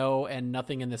no snow and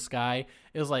nothing in the sky.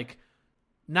 It was like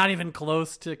not even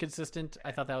close to consistent.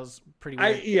 I thought that was pretty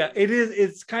weird. Yeah, it is.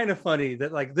 It's kind of funny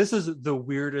that like this is the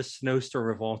weirdest snowstorm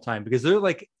of all time, because they're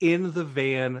like in the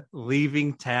van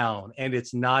leaving town and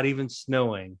it's not even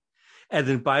snowing. And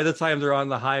then by the time they're on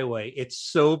the highway, it's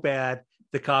so bad.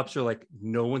 The cops are like,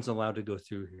 no one's allowed to go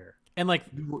through here. And like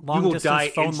long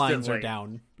distance phone lines are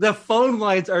down. The phone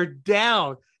lines are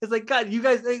down. It's like, God, you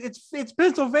guys, it's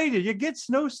Pennsylvania. You get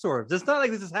snowstorms. It's not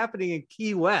like this is happening in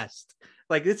Key West.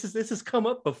 Like this has come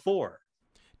up before.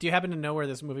 Do you happen to know where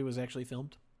this movie was actually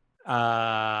filmed?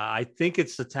 I think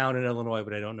it's the town in Illinois,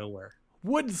 but I don't know where.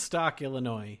 Woodstock,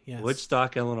 Illinois. Yes.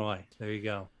 Woodstock, Illinois. There you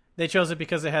go. They chose it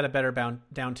because it had a better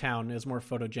downtown. It was more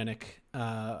photogenic.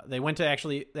 They went to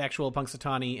the actual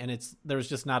Punxsutawney, and there was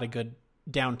just not a good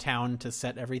downtown to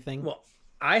set everything. Well,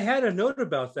 I had a note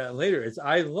about that later.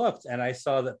 I looked and I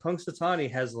saw that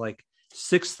Punxsutawney has like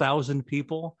 6,000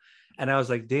 people, and I was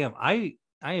like, damn, I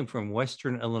am from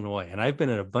Western Illinois, and I've been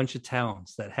in a bunch of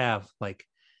towns that have like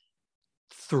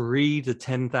 3,000 to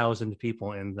 10,000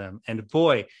 people in them, and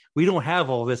boy, we don't have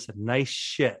all this nice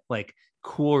shit like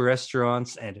cool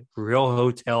restaurants and real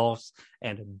hotels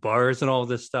and bars and all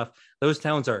this stuff. Those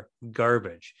towns are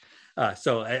garbage.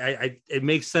 So it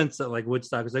makes sense that like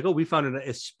Woodstock is like, oh, we found an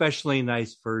especially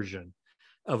nice version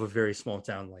of a very small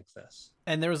town like this.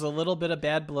 And there was a little bit of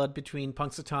bad blood between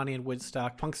Punxsutawney and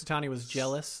Woodstock. Punxsutawney was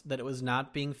jealous that it was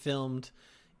not being filmed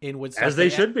in Woodstock. As they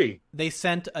should be. They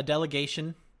sent a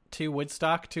delegation to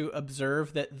Woodstock to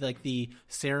observe that like the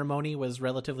ceremony was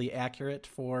relatively accurate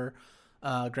for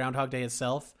Groundhog Day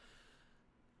itself.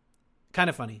 Kind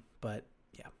of funny, but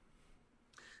yeah.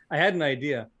 I had an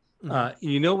idea. Mm-hmm.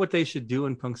 You know what they should do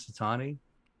in Punxsutawney?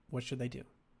 What should they do?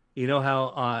 You know how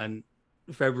on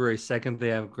February 2nd they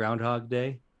have Groundhog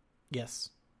Day? Yes.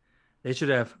 They should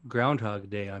have Groundhog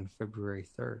Day on February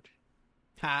 3rd.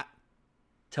 Ha.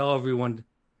 Tell everyone,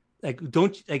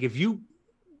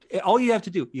 all you have to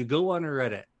do, you go on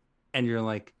Reddit and you're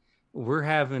like, we're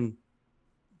having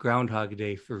Groundhog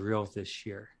Day for real this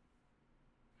year.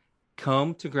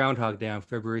 Come to Groundhog Day on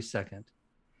February 2nd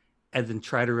and then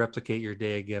try to replicate your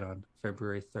day again on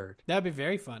February 3rd. That'd be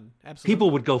very fun. Absolutely.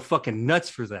 People would go fucking nuts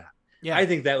for that. Yeah. I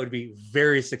think that would be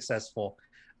very successful.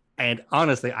 And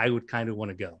honestly, I would kind of want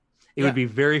to go. It would be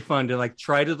very fun to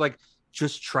try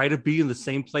to be in the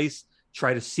same place,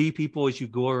 try to see people as you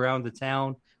go around the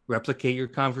town, replicate your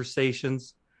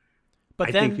conversations. But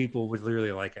I think people would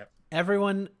really like it.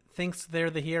 Everyone thinks they're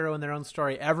the hero in their own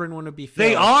story. Everyone would be Phil.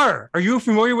 They are. Are you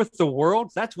familiar with the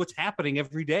world? That's what's happening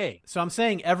every day. So I'm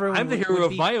saying everyone I'm the hero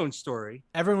of my own story.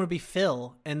 Everyone would be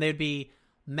Phil, and they'd be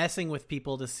messing with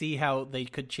people to see how they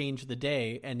could change the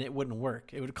day, and it wouldn't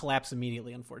work. It would collapse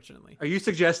immediately, unfortunately. Are you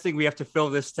suggesting we have to fill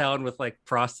this town with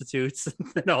prostitutes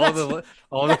and all the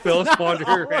Phils wander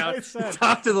around and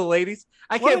talk to the ladies?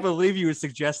 I can't believe you would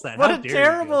suggest that. What a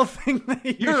terrible thing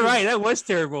that you're right. That was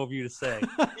terrible of you to say.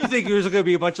 You think there's going to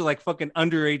be a bunch of fucking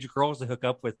underage girls to hook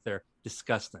up with? They're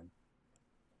disgusting.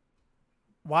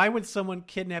 Why would someone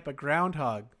kidnap a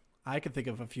groundhog? I could think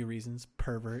of a few reasons.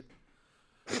 Pervert.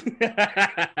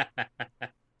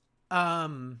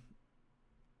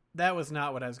 That was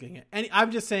not what I was getting at. And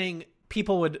I'm just saying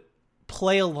people would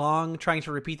play along trying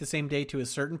to repeat the same day to a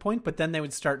certain point, but then they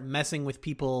would start messing with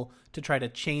people to try to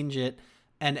change it,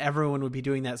 and everyone would be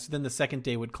doing that. So then the second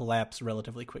day would collapse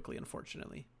relatively quickly,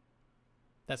 unfortunately.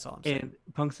 That's all I'm saying. And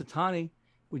Punxsutawney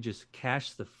would just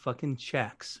cash the fucking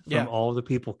checks from all the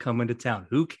people coming to town.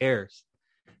 Who cares?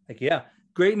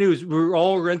 Great news. We're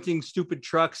all renting stupid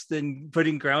trucks, then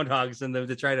putting groundhogs in them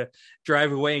to try to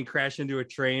drive away and crash into a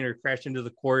train or crash into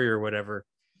the quarry or whatever.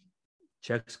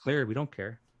 Checks cleared. We don't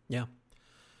care. Yeah.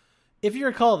 If you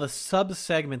recall, the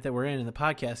sub-segment that we're in the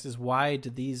podcast is why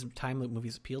did these time loop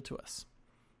movies appeal to us?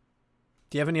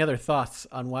 Do you have any other thoughts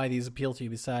on why these appeal to you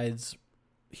besides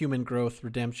human growth,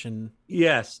 redemption?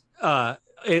 Yes.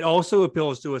 It also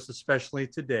appeals to us, especially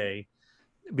today,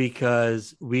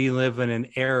 because we live in an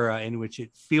era in which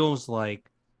it feels like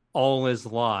all is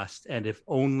lost. And if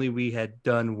only we had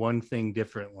done one thing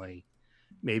differently,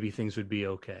 maybe things would be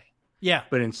okay. Yeah.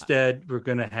 But instead, we're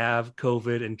going to have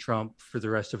COVID and Trump for the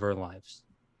rest of our lives.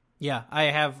 Yeah, I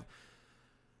have.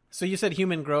 So you said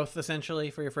human growth,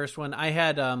 essentially, for your first one. I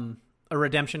had a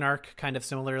redemption arc, kind of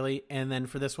similarly. And then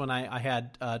for this one, I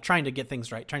had trying to get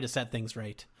things right, trying to set things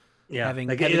right. Yeah, having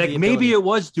like the maybe ability. it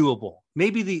was doable.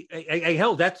 Maybe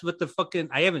hell, that's what the fucking,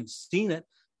 I haven't seen it,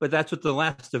 but that's what the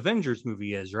last Avengers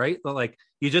movie is, right? But like,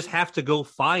 you just have to go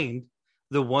find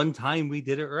the one time we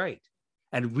did it right,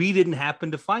 and we didn't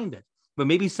happen to find it, but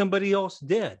maybe somebody else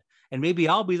did, and maybe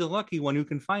I'll be the lucky one who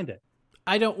can find it.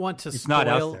 I don't want to It's spoil. not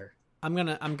out there.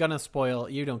 I'm gonna spoil.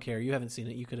 You don't care. You haven't seen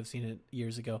it. You could have seen it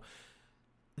years ago.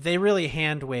 They really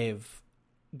hand wave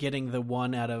getting the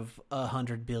 1 out of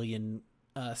 100 billion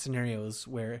scenarios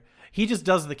where he just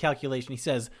does the calculation. He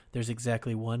says there's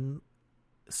exactly one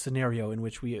scenario in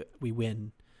which we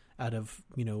win out of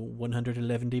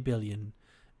 111 billion,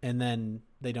 and then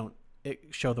they don't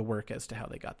show the work as to how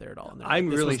they got there at all. And I'm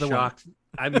really shocked.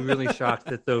 I'm really shocked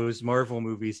that those Marvel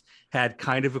movies had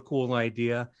kind of a cool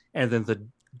idea and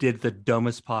then did the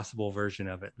dumbest possible version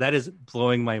of it. That is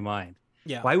blowing my mind.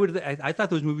 Yeah. Why would they? I thought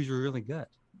those movies were really good.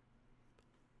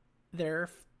 They're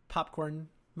popcorn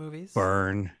movies.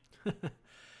 Burn.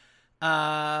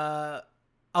 A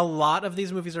lot of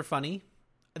these movies are funny.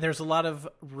 There's a lot of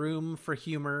room for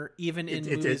humor, even in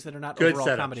movies that are not good overall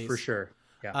setup, comedies. for sure.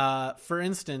 Yeah. For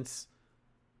instance,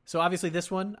 so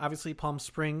obviously Palm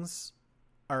Springs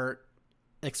are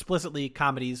explicitly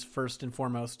comedies first and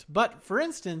foremost. But for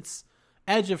instance,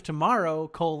 Edge of Tomorrow,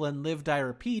 Live, Die,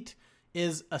 Repeat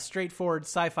is a straightforward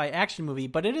sci-fi action movie,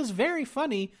 but it is very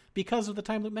funny because of the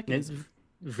time loop mechanism.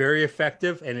 It's very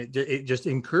effective, and it just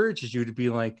encourages you to be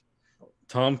like,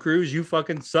 Tom Cruise, you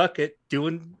fucking suck at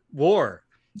doing war.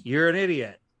 You're an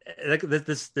idiot. Like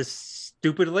this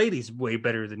stupid lady's way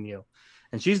better than you,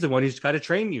 and she's the one who's got to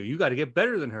train you. You got to get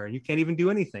better than her, and you can't even do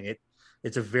anything.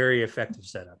 It's a very effective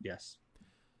setup. Yes.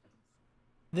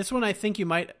 This one, I think you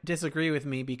might disagree with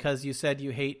me because you said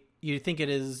you think it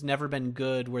has never been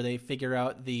good where they figure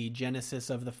out the genesis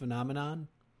of the phenomenon.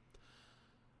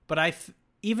 But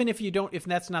even if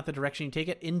that's not the direction you take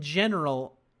it, in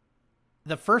general,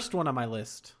 the first one on my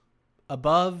list,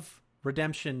 above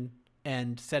Redemption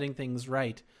and Setting Things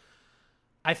Right,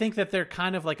 I think that they're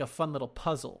kind of like a fun little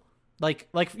puzzle. Like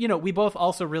we both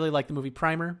also really like the movie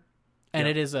Primer, and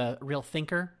It is a real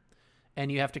thinker, and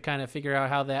you have to kind of figure out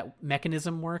how that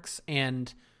mechanism works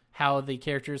and how the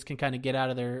characters can kind of get out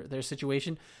of their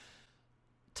situation.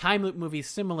 Time loop movies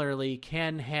similarly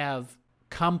can have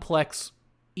complex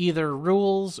either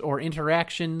rules or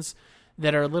interactions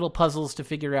that are little puzzles to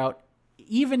figure out,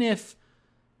 even if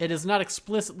it is not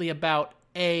explicitly about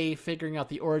A, figuring out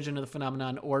the origin of the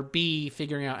phenomenon, or B,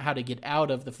 figuring out how to get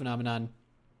out of the phenomenon.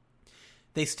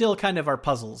 They still kind of are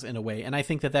puzzles in a way, and I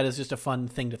think that is just a fun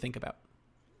thing to think about.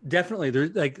 Definitely.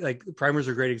 There's like Primer's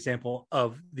a great example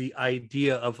of the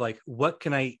idea of like, what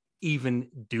can I even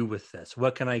do with this?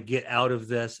 What can I get out of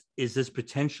this? Is this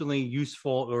potentially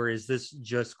useful, or is this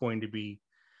just going to be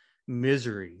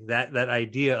misery? That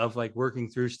idea of like working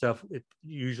through stuff,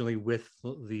 usually with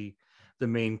the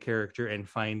main character, and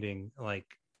finding like,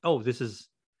 oh, this is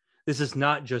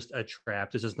not just a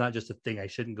trap. This is not just a thing I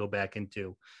shouldn't go back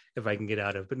into if I can get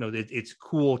out of. But no, it's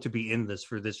cool to be in this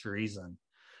for this reason.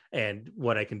 And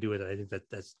what I can do with it, I think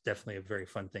that's definitely a very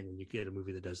fun thing when you get a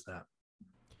movie that does that.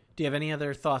 Do you have any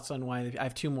other thoughts on why? I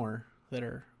have two more that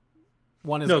are,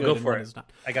 one is no, good go and for one it. is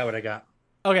not. I got what I got.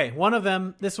 Okay, one of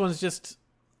them, this one's just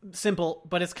simple,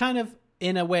 but it's kind of,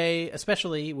 in a way,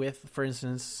 especially with, for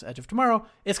instance, Edge of Tomorrow,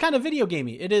 it's kind of video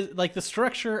gamey. It is like the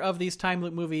structure of these time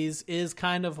loop movies is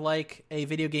kind of like a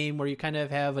video game where you kind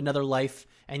of have another life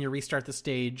and you restart the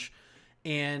stage.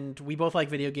 And we both like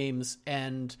video games,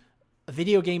 and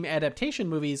video game adaptation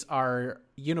movies are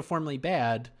uniformly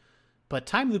bad, but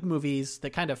time loop movies that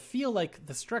kind of feel like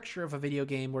the structure of a video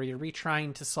game where you're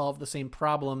retrying to solve the same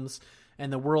problems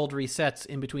and the world resets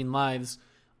in between lives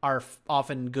are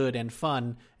often good and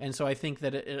fun. And so I think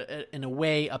that it in a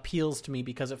way appeals to me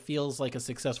because it feels like a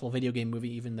successful video game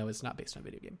movie, even though it's not based on a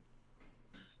video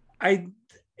game.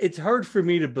 It's hard for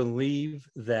me to believe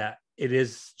that it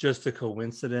is just a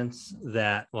coincidence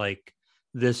that like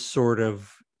this sort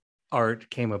of art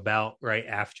came about right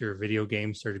after video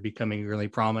games started becoming really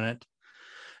prominent.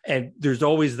 And there's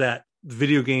always that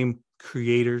video game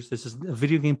creators. This is a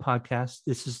video game podcast.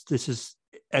 This is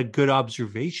a good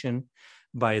observation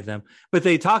by them. But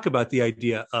they talk about the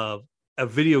idea of a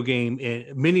video game,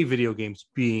 many video games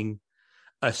being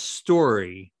a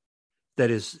story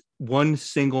that is one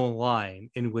single line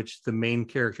in which the main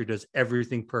character does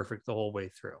everything perfect the whole way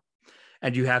through.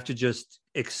 And you have to just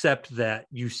accept that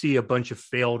you see a bunch of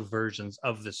failed versions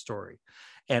of the story.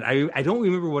 And I don't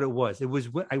remember what it was. It was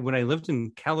when I lived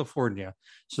in California.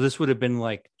 So this would have been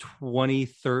like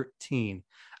 2013.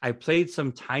 I played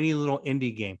some tiny little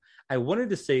indie game. I wanted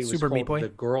to say it was Super called Meat Boy? The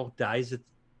Girl Dies.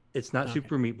 It's not Okay.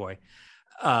 Super Meat Boy.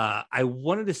 I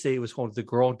wanted to say it was called The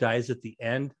Girl Dies at the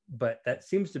End, but that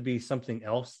seems to be something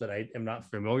else that I am not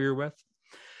familiar with.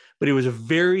 But it was a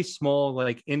very small,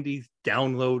 like indie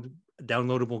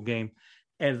downloadable game.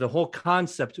 And the whole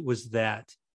concept was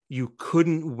that you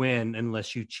couldn't win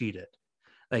unless you cheated.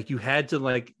 Like you had to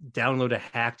like download a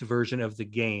hacked version of the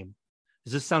game.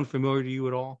 Does this sound familiar to you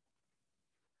at all?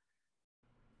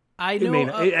 I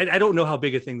know. I don't know how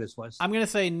big a thing this was. I'm going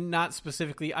to say not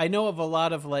specifically. I know of a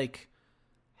lot of like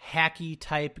hacky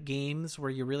type games where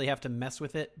you really have to mess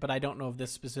with it, but I don't know of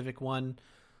this specific one.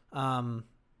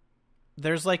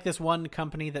 There's like this one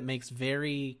company that makes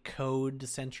very code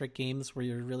centric games where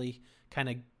you're really kind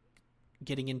of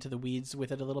getting into the weeds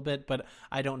with it a little bit, but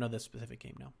I don't know this specific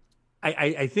game. No.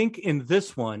 I think in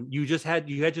this one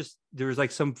there was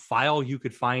like some file you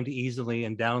could find easily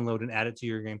and download and add it to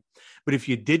your game. But if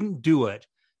you didn't do it,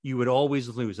 you would always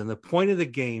lose. And the point of the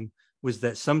game was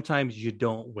that sometimes you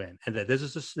don't win, and that this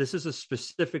is a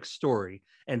specific story.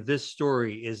 And this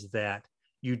story is that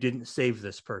you didn't save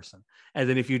this person. And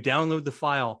then if you download the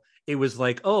file, it was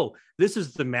like, oh, this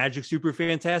is the magic, super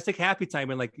fantastic happy time.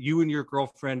 And like you and your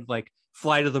girlfriend, like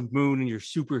fly to the moon and you're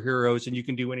superheroes and you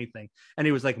can do anything. And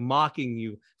it was like mocking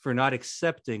you for not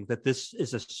accepting that this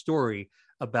is a story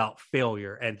about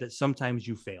failure and that sometimes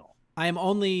you fail. I'm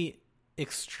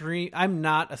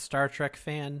not a Star Trek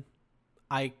fan.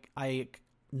 I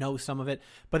know some of it,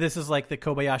 but this is like the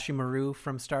Kobayashi Maru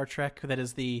from Star Trek. That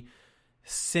is the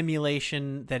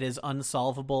simulation that is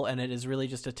unsolvable, and it is really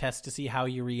just a test to see how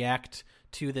you react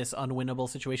to this unwinnable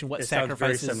situation, what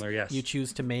sacrifices yes. you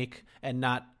choose to make, and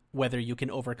not whether you can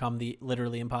overcome the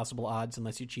literally impossible odds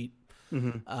unless you cheat.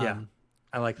 Mm-hmm. Yeah,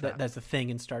 I like that. That's the thing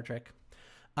in Star Trek.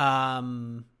 Yeah,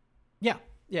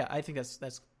 I think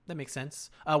that makes sense.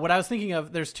 What I was thinking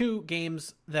of, there's two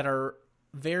games that are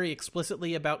very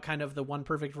explicitly about kind of the one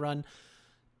perfect run.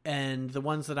 And the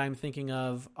ones that I'm thinking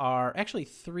of are actually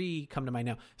three come to mind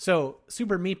now. So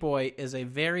Super Meat Boy is a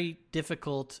very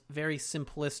difficult, very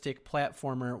simplistic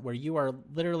platformer where you are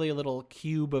literally a little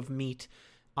cube of meat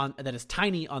that is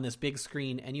tiny on this big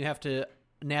screen, and you have to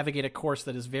navigate a course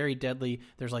that is very deadly.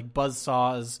 There's like buzz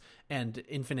saws and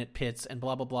infinite pits and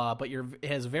blah, blah, blah, but it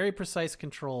has very precise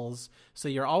controls. So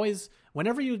you're always,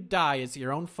 whenever you die, it's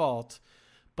your own fault,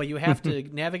 but you have to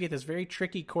navigate this very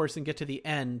tricky course and get to the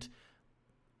end.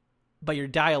 But you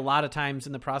die a lot of times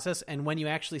in the process, and when you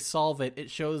actually solve it, it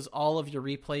shows all of your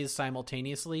replays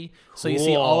simultaneously. So you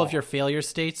see all of your failure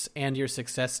states and your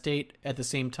success state at the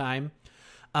same time.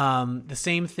 The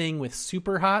same thing with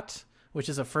Super Hot, which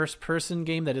is a first-person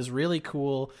game that is really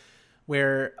cool,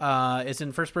 where it's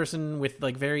in first person with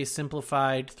like very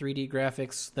simplified 3D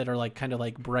graphics that are like kind of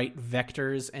like bright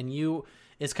vectors, and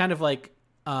it's kind of like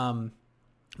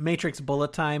Matrix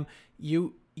Bullet Time.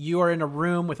 You are in a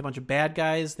room with a bunch of bad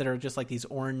guys that are just like these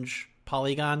orange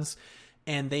polygons,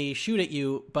 and they shoot at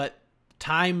you, but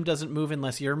time doesn't move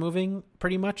unless you're moving,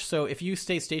 pretty much. So if you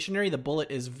stay stationary, the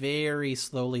bullet is very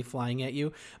slowly flying at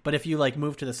you. But if you like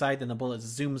move to the side, then the bullet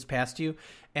zooms past you.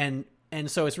 And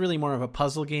so it's really more of a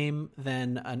puzzle game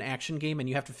than an action game, and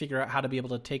you have to figure out how to be able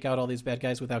to take out all these bad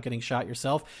guys without getting shot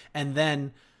yourself. And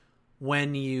then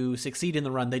when you succeed in the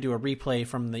run, they do a replay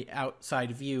from the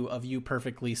outside view of you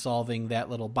perfectly solving that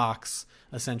little box,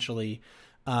 essentially.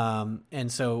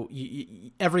 And so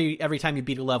every time you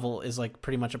beat a level is like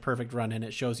pretty much a perfect run, and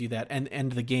it shows you that.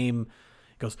 And the game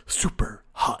goes super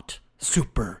hot,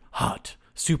 super hot,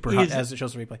 super hot as it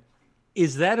shows the replay.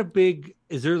 Is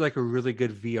there like a really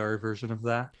good VR version of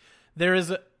that? There is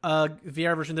a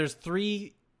VR version. There's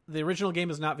three. The original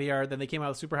game is not VR. Then they came out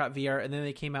with Super Hot VR, and then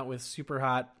they came out with Super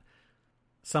Hot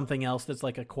something else that's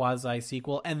like a quasi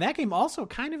sequel, and that game also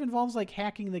kind of involves like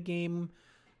hacking the game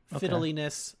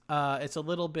fiddliness. It's a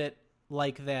little bit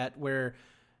like that, where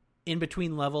in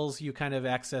between levels you kind of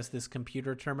access this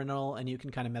computer terminal and you can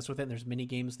kind of mess with it, and there's mini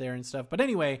games there and stuff. But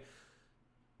anyway,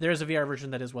 there's a VR version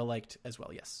that is well liked as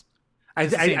well. Yes, I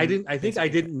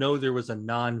didn't know there was a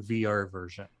non-VR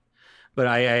version, but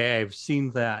I've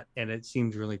seen that and it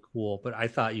seemed really cool. But I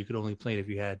thought you could only play it if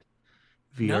you had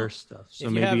VR stuff. So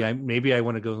maybe I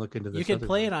want to go look into this. You can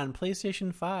play it on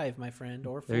PlayStation 5, my friend,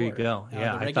 or 4. There you go.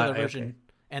 Yeah, the regular version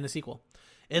and the sequel.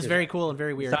 It's very cool and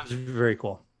very weird. Sounds very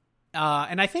cool.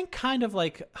 And I think kind of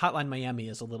like Hotline Miami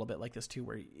is a little bit like this too,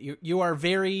 where you are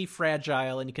very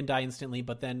fragile and you can die instantly,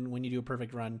 but then when you do a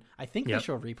perfect run, I think they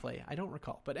show a replay. I don't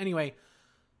recall. But anyway,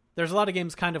 there's a lot of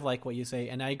games kind of like what you say,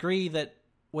 and I agree that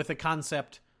with the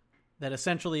concept that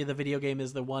essentially the video game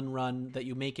is the one run that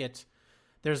you make it.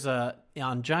 There's on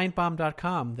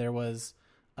GiantBomb.com, there was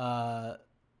a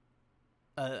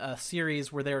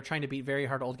series where they were trying to beat very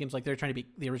hard old games. Like they were trying to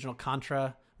beat the original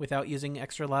Contra, without using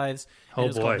extra lives. Oh, And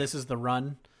it's boy. called This Is the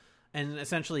Run. And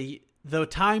essentially, the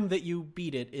time that you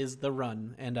beat it is the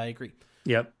run, and I agree.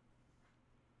 Yep.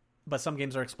 But some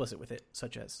games are explicit with it,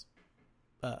 such as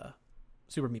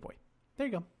Super Meat Boy. There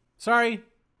you go. Sorry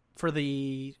for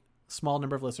the small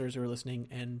number of listeners who are listening,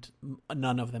 and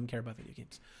none of them care about video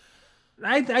games.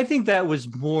 I think that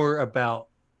was more about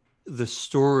the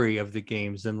story of the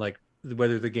games than like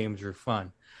whether the games are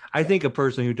fun. I think a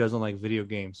person who doesn't like video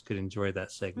games could enjoy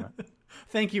that segment.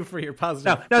 Thank you for your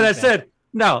positive. Now that feedback. said,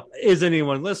 now is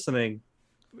anyone listening?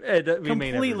 We may never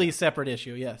Completely know. separate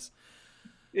issue. Yes.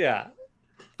 Yeah,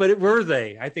 but were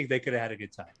they? I think they could have had a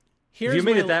good time. If you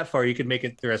made it that far, you could make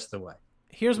it the rest of the way.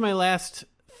 Here's my last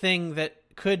thing that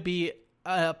could be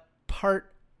a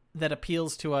part that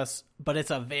appeals to us, but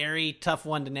it's a very tough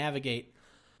one to navigate.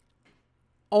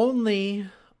 Only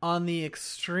on the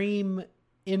extreme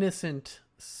innocent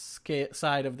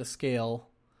side of the scale,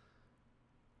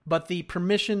 but the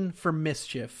permission for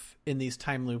mischief in these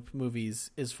time loop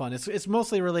movies is fun. It's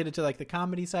mostly related to like the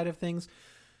comedy side of things,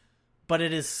 but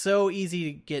it is so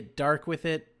easy to get dark with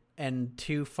it and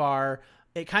too far.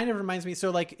 It kind of reminds me, so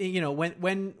like, you know,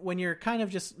 when you're kind of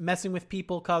just messing with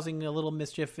people, causing a little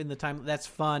mischief in the time, that's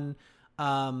fun.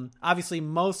 Obviously,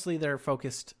 mostly they're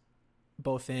focused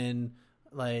both in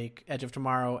like Edge of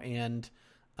Tomorrow and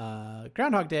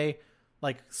Groundhog Day,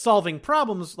 like solving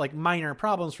problems, like minor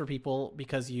problems for people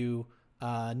because you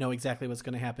know exactly what's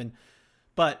going to happen.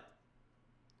 But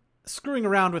screwing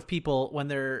around with people when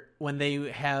there's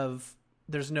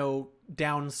no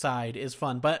downside is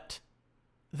fun. But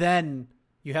then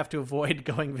you have to avoid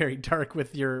going very dark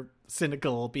with your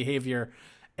cynical behavior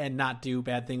and not do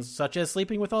bad things, such as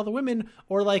sleeping with all the women,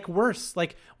 or like worse,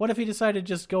 like what if he decided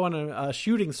to just go on a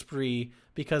shooting spree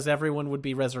because everyone would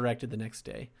be resurrected the next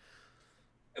day?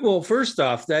 Well, first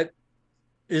off,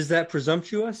 is that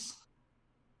presumptuous?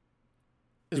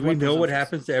 Do we know what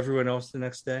happens to everyone else the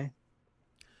next day?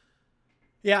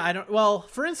 Yeah, I don't. Well,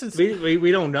 for instance,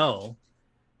 We don't know.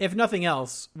 If nothing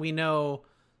else, we know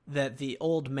that the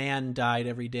old man died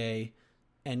every day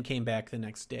and came back the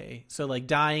next day. So like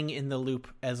dying in the loop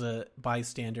as a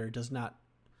bystander does not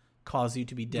cause you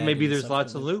to be dead. Maybe there's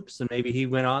lots of loops, and maybe he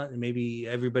went on, and maybe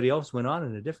everybody else went on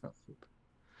in a different loop.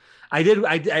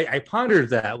 I pondered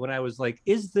that when I was like,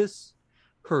 is this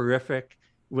horrific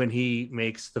when he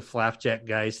makes the flapjack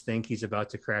guys think he's about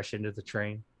to crash into the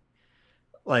train?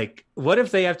 Like, what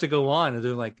if they have to go on and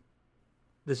they're like,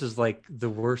 this is like the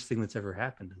worst thing that's ever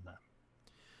happened to them?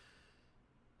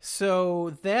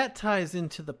 So that ties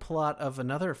into the plot of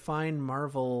another fine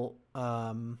Marvel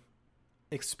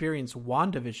experience,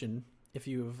 WandaVision. If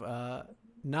you've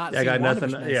not seen I got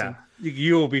WandaVision, nothing. Yeah,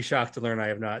 you will be shocked to learn I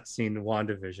have not seen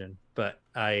WandaVision, but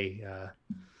I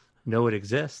know it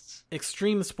exists.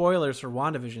 Extreme spoilers for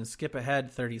WandaVision. Skip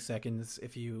ahead 30 seconds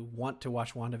if you want to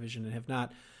watch WandaVision and have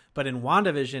not. But in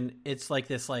WandaVision, it's like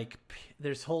this, like,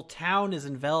 this whole town is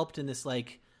enveloped in this,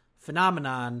 like,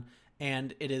 phenomenon,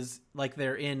 and it is like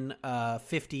they're in a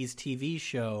 50s TV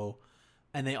show,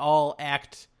 and they all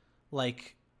act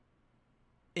like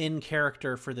in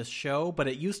character for this show, but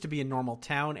it used to be a normal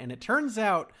town, and it turns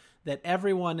out that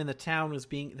everyone in the town was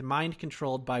being mind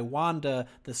controlled by Wanda,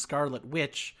 the Scarlet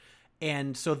Witch,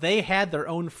 and so they had their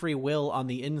own free will on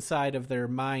the inside of their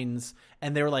minds,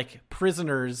 and they were like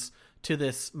prisoners to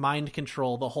this mind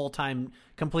control the whole time,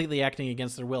 completely acting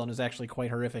against their will, and it was actually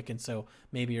quite horrific. And so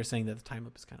maybe you're saying that the time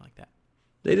loop is kind of like that.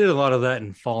 They did a lot of that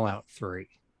in Fallout 3.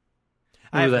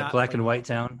 Remember that black and white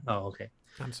town? Oh, okay.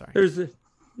 I'm sorry. There's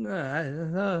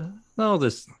all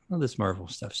this Marvel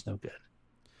stuff's no good.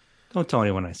 Don't tell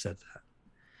anyone I said that.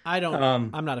 I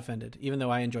don't. I'm not offended, even though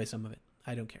I enjoy some of it.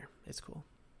 I don't care. It's cool.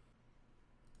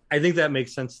 I think that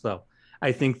makes sense, though.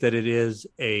 I think that it is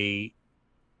a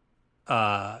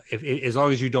as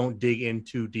long as you don't dig in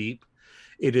too deep,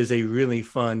 it is a really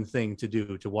fun thing to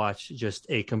do, to watch just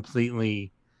a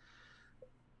completely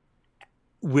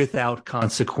without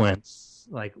consequence.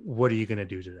 Like, what are you going to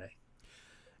do today?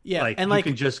 Yeah. Like, and you like,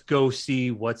 can just go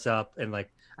see what's up, and like,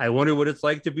 I wonder what it's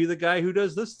like to be the guy who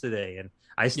does this today. And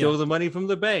I steal the money from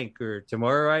the bank, or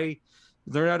tomorrow I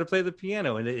learn how to play the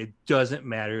piano, and it doesn't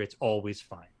matter. It's always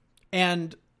fine.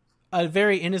 And a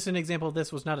very innocent example of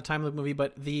this was not a time loop movie,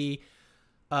 but the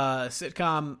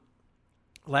sitcom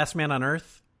Last Man on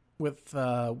Earth with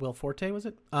Will Forte, was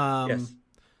it? Yes.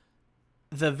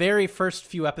 The very first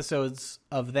few episodes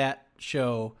of that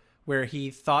show where he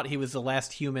thought he was the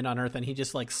last human on Earth, and he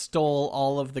just like stole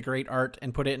all of the great art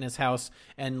and put it in his house,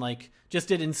 and like just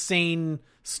did insane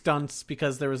stunts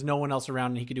because there was no one else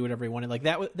around and he could do whatever he wanted. Like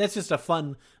that's just a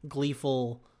fun,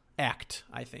 gleeful act,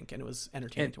 I think, and it was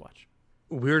entertaining to watch.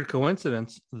 weird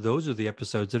coincidence, those are the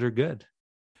episodes that are good.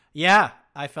 Yeah,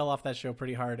 I fell off that show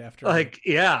pretty hard after. Like,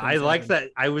 yeah, I things liked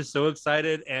happened. that. I was so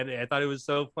excited and I thought it was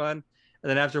so fun. And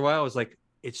then after a while, I was like,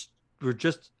 we're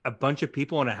just a bunch of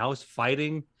people in a house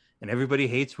fighting, and everybody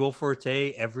hates Will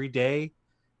Forte every day.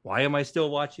 Why am I still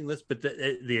watching this? But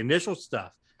the initial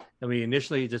stuff, I mean,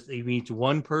 initially just he meets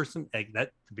one person. Like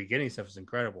that, the beginning stuff is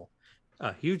incredible.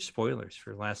 Huge spoilers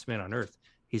for Last Man on Earth.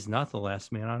 He's not the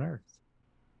last man on Earth.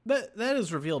 That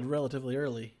is revealed relatively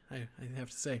early, I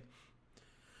have to say.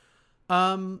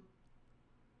 So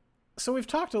we've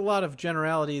talked a lot of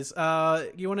generalities.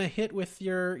 You want to hit with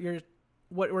your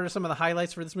what were some of the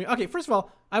highlights for this movie? Okay, first of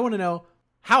all, I want to know,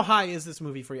 how high is this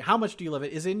movie for you? How much do you love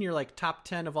it? Is it in your like top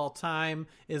 10 of all time?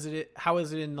 How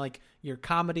is it in like your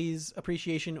comedies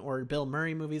appreciation or Bill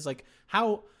Murray movies? Like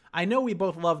how, I know we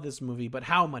both love this movie, but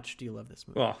how much do you love this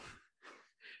movie?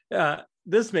 Well,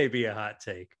 this may be a hot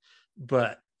take,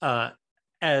 but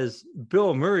as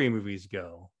Bill Murray movies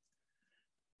go,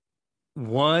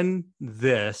 one,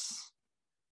 this,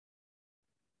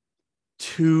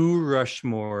 two,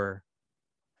 Rushmore,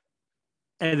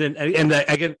 and then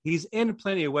again, he's in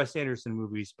plenty of Wes Anderson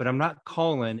movies, but I'm not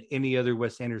calling any other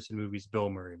Wes Anderson movies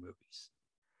Bill Murray movies.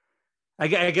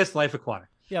 I guess Life Aquatic.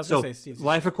 Yeah, I was gonna say,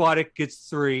 Life Aquatic gets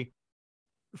 3.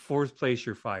 Fourth place,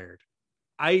 you're fired.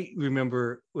 I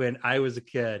remember when I was a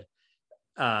kid,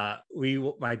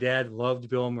 my dad loved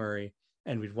Bill Murray,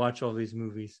 and we'd watch all these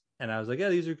movies, and I was like, yeah,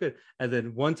 these are good. And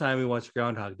then one time we watched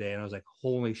Groundhog Day, and I was like,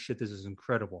 holy shit, this is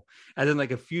incredible. And then like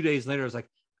a few days later, I was like,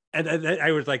 and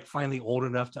I was like finally old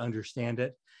enough to understand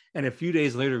it. And a few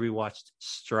days later, we watched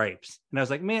Stripes, and I was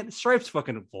like, man, Stripes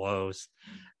fucking blows.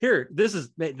 Here, this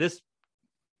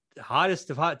hottest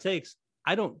of hot takes.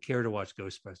 I don't care to watch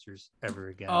Ghostbusters ever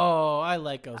again. Oh, I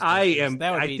like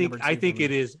Ghostbusters. I think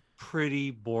it is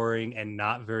pretty boring and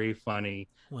not very funny,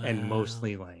 and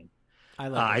mostly lame.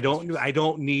 I don't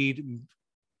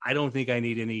think I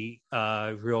need any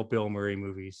real Bill Murray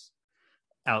movies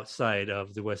outside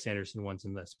of the Wes Anderson ones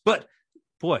in this. But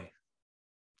boy,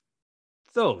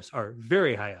 those are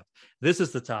very high up. This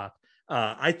is the top.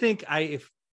 I think if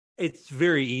it's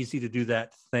very easy to do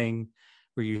that thing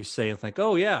where you say, like,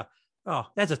 oh yeah, oh,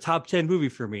 that's a top 10 movie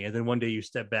for me. And then one day you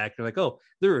step back, you're like, oh,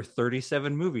 there are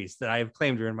 37 movies that I have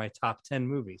claimed are in my top 10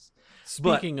 movies.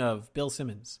 Speaking of Bill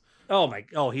Simmons.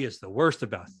 He is the worst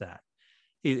about that.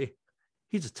 He's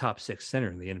a top 6 center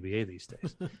in the NBA these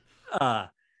days.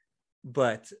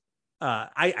 But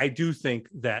I do think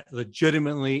that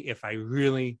legitimately, if I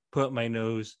really put my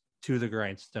nose to the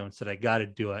grindstone, said I got to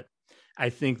do it, I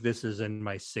think this is in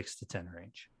my 6 to 10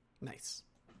 range. Nice.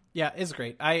 Yeah, it's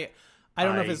great. I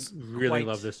don't know if it's really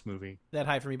love this movie that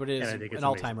high for me, but it is an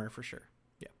all-timer for sure.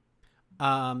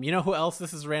 Yeah. You know who else?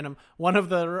 This is random. One of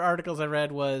the articles I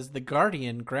read was The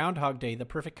Guardian, Groundhog Day, the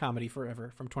perfect comedy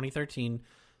forever, from 2013.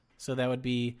 So that would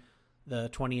be the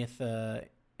 20th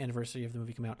anniversary of the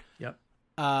movie come out.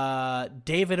 Yep.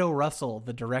 David O. Russell,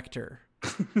 the director,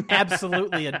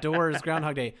 absolutely adores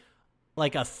Groundhog Day.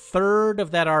 Like a third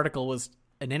of that article was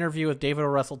an interview with David O.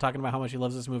 Russell talking about how much he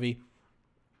loves this movie.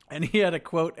 And he had a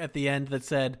quote at the end that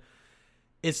said,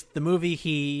 "It's the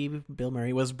movie Bill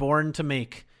Murray, was born to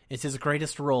make. It's his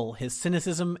greatest role. His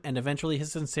cynicism and eventually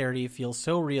his sincerity feel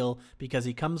so real because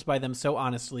he comes by them so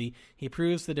honestly. He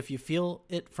proves that if you feel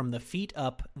it from the feet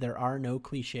up, there are no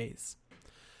cliches."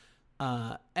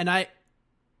 And I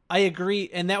agree.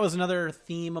 And that was another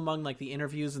theme among like the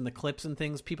interviews and the clips and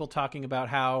things, people talking about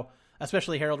how,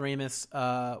 especially Harold Ramis,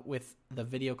 with the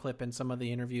video clip and some of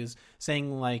the interviews,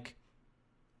 saying like,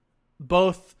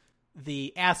 both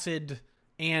the acid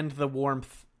and the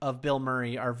warmth of Bill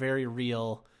Murray are very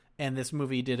real, and this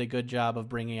movie did a good job of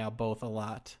bringing out both a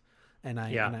lot. And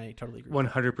I totally agree.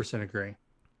 100% agree.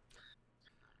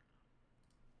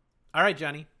 All right,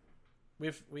 Johnny,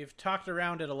 we've talked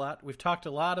around it a lot. We've talked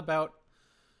a lot about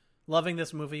loving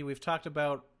this movie. We've talked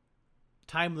about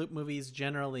time loop movies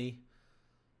generally.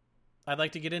 I'd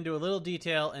like to get into a little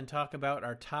detail and talk about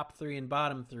our top 3 and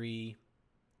bottom 3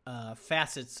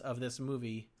 facets of this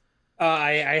movie.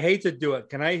 I hate to do it.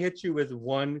 Can I hit you with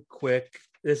one quick?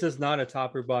 This is not a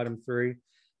top or bottom 3,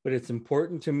 but it's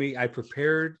important to me. I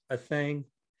prepared a thing.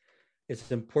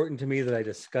 It's important to me that I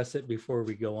discuss it before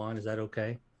we go on. Is that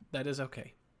okay? That is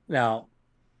okay. Now,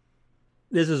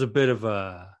 this is a bit of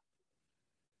a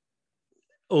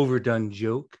overdone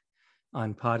joke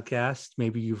on podcast.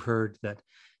 Maybe you've heard that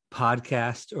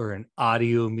podcast or an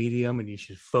audio medium, and you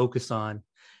should focus on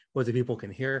what the people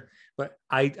can hear. But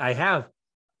I have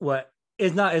what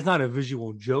is not a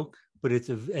visual joke, but it's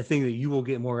a thing that you will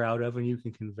get more out of and you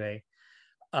can convey.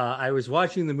 I was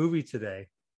watching the movie today,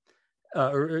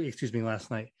 or excuse me,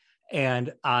 last night,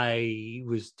 And I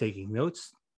was taking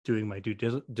notes, doing my due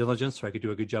diligence so I could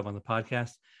do a good job on the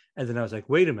podcast. And then I was like,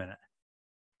 wait a minute.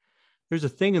 There's a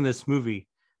thing in this movie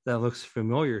that looks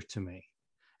familiar to me.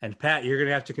 And Pat, you're going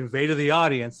to have to convey to the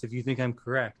audience if you think I'm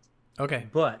correct. Okay.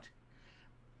 But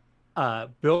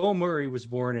Bill Murray was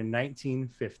born in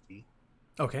 1950.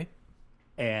 Okay.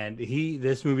 And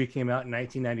this movie came out in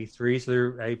 1993. So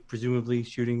they're presumably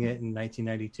shooting it in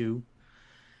 1992.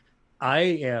 I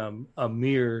am a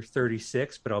mere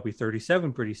 36, but I'll be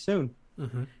 37 pretty soon.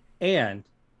 Mm-hmm. And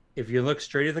if you look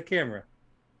straight at the camera,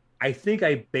 I think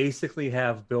I basically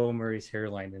have Bill Murray's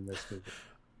hairline in this movie.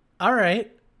 All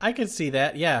right. I can see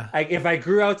that. Yeah. If I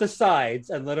grew out the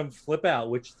sides and let them flip out,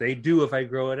 which they do if I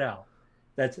grow it out,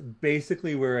 that's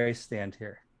basically where I stand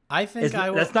here. I think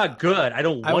that's not good. I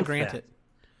don't want I will grant it.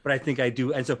 But I think I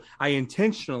do. And so I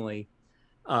intentionally,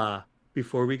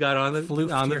 before we got on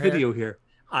the video here,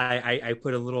 I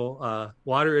put a little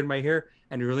water in my hair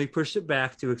and really pushed it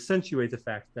back to accentuate the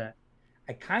fact that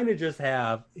I kind of just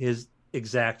have his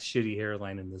exact shitty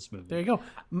hairline in this movie. There you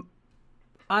go.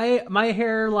 My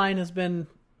hairline has been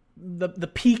the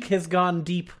peak has gone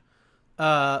deep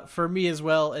for me as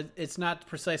well. It's not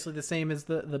precisely the same as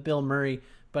the Bill Murray,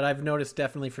 but I've noticed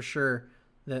definitely for sure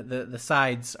that the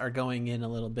sides are going in a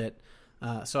little bit.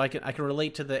 So I can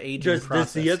relate to the aging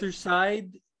process. Does the other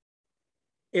side,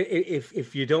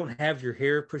 if you don't have your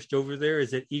hair pushed over there,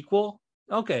 is it equal?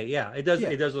 Okay, yeah, it does. Yeah.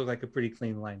 It does look like a pretty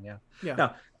clean line. Yeah. Yeah.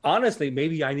 Now, honestly,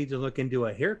 maybe I need to look into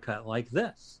a haircut like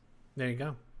this. There you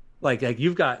go. Like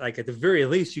you've got at the very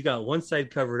least you got one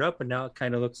side covered up, and now it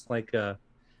kind of looks like a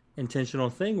intentional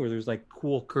thing where there's like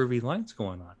cool curvy lines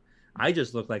going on. I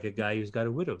just look like a guy who's got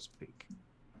a widow's peak.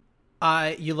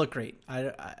 You look great.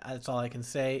 I that's all I can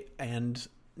say, and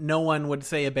no one would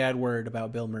say a bad word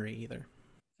about Bill Murray either.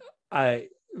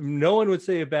 No one would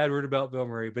say a bad word about Bill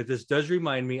Murray, but this does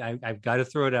remind me. I've got to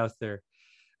throw it out there.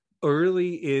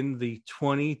 Early in the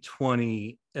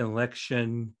 2020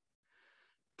 election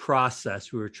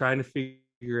process, we were trying to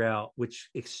figure out which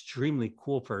extremely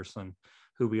cool person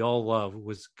who we all love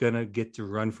was gonna get to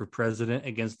run for president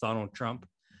against Donald Trump.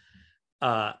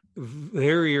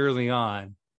 Very early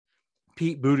on,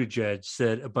 Pete Buttigieg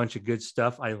said a bunch of good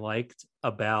stuff I liked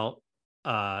about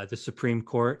the Supreme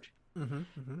Court. Mm-hmm,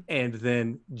 mm-hmm. And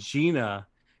then Gina,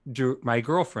 my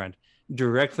girlfriend,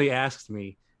 directly asked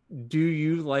me, do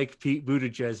you like Pete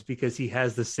Buttigieg because he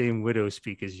has the same widow's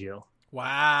peak as you?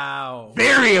 Wow.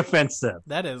 Very offensive.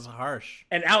 That is harsh.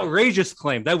 An outrageous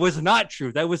claim. That was not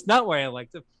true. That was not why I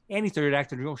liked him. And he started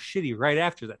acting real shitty right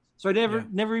after that. So I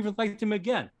never even liked him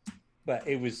again. But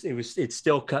it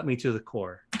still cut me to the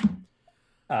core.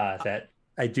 That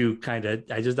I do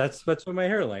that's what my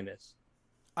hairline is.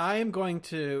 I am going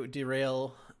to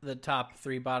derail the top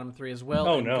three, bottom three as well.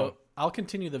 Oh, no. I'll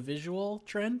continue the visual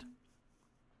trend.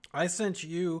 I sent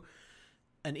you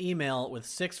an email with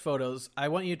 6 photos. I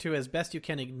want you to, as best you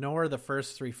can, ignore the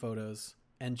first 3 photos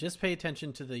and just pay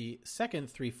attention to the second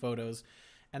 3 photos.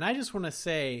 And I just want to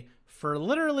say, for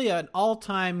literally an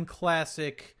all-time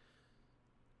classic,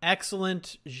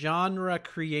 excellent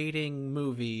genre-creating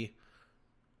movie,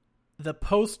 the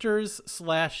posters /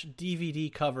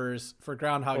 DVD covers for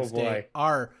Groundhog's Day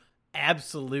are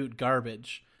absolute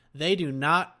garbage. They do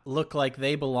not look like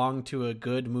they belong to a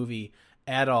good movie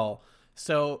at all.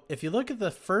 So if you look at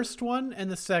the first one and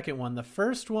the second one, the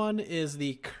first one is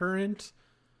the current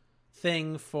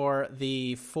thing for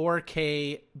the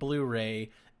 4K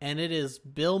Blu-ray, and it is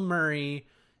Bill Murray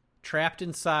trapped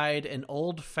inside an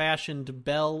old-fashioned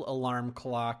bell alarm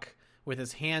clock with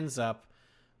his hands up,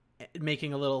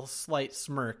 making a little slight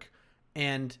smirk,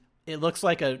 and it looks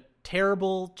like a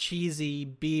terrible, cheesy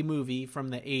B movie from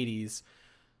the 80s.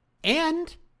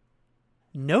 And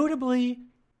notably,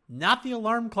 not the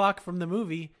alarm clock from the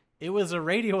movie. It was a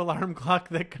radio alarm clock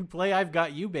that could play I've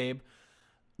Got You, Babe.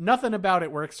 Nothing about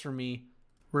it works for me.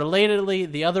 Relatedly,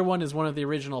 the other one is one of the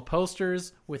original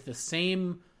posters with the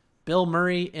same Bill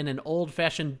Murray in an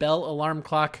old-fashioned bell alarm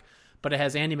clock, but it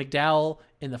has Andie MacDowell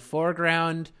in the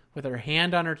foreground with her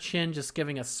hand on her chin, just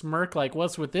giving a smirk like,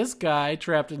 what's with this guy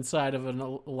trapped inside of an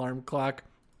alarm clock?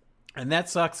 And that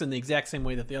sucks in the exact same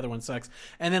way that the other one sucks.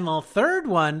 And then the third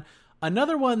one,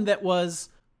 another one that was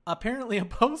apparently a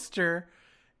poster,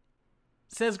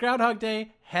 says Groundhog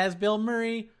Day, has Bill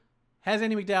Murray, has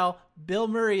Andie MacDowell. Bill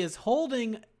Murray is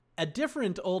holding a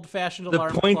different old-fashioned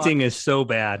alarm clock. The pointing is so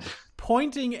bad.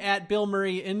 Pointing at Bill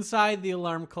Murray inside the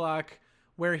alarm clock,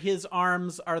 where his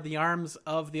arms are the arms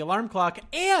of the alarm clock,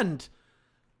 and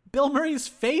Bill Murray's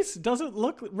face doesn't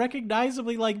look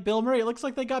recognizably like Bill Murray. It looks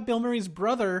like they got Bill Murray's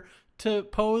brother to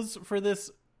pose for this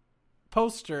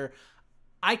poster.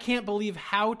 I can't believe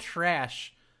how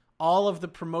trash all of the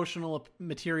promotional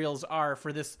materials are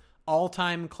for this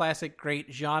all-time classic,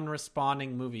 great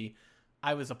genre-spawning movie,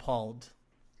 I was appalled.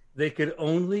 They could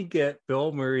only get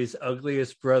Bill Murray's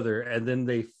ugliest brother, and then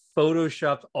they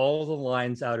photoshopped all the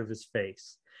lines out of his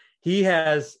face. He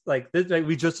has, like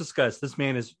we just discussed, this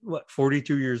man is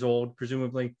 42 years old,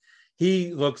 presumably.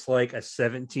 He looks like a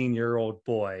 17-year-old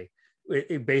boy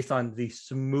based on the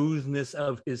smoothness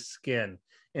of his skin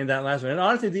in that last one. And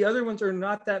honestly, the other ones are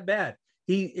not that bad.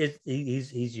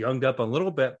 He's younged up a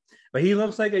little bit, but he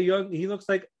looks like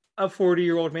a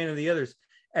 40-year-old man in the others.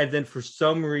 And then for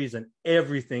some reason,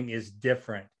 everything is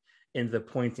different in the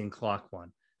pointing clock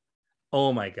one.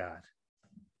 Oh my God.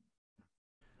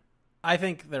 I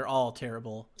think they're all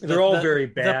terrible. They're all very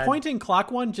bad. The pointing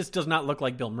clock one just does not look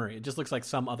like Bill Murray. It just looks like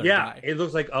some other guy. Yeah, it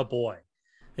looks like a boy.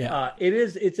 Yeah,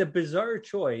 it's a bizarre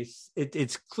choice.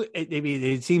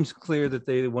 It seems clear that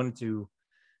they wanted to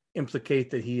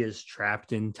implicate that he is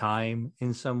trapped in time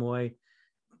in some way.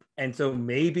 And so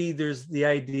maybe there's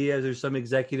some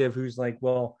executive who's like,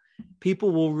 well,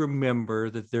 people will remember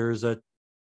that there's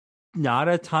not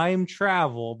a time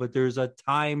travel, but there's a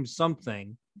time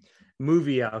something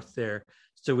movie out there.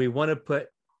 So we want to put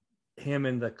him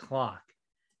in the clock,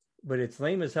 but it's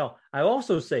lame as hell. I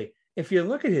also say, if you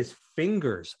look at his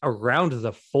fingers around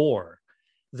the 4,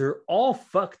 they're all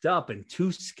fucked up and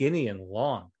too skinny and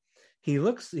long.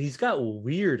 He's got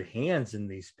weird hands in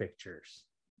these pictures.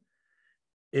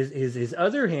 His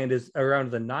other hand is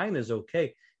around the 9 is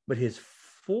okay, but his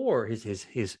 4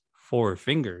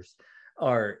 fingers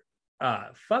are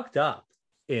fucked up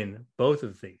in both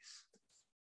of these.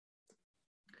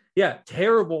 Yeah,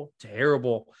 terrible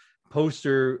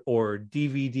poster or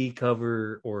DVD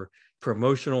cover or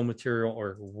promotional material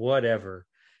or whatever.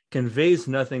 Conveys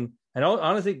nothing. And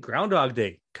honestly, Groundhog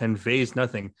Day conveys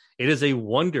nothing. It is a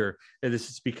wonder that this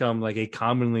has become like a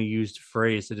commonly used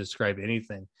phrase to describe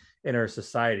anything in our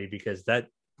society, because that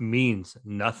means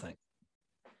nothing.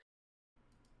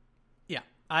 Yeah,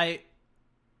 I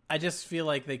just feel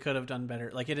like they could have done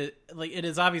better. It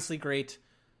is obviously great.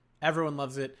 Everyone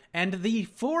loves it. And the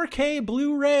 4K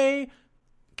Blu-ray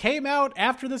came out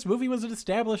after this movie was an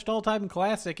established all-time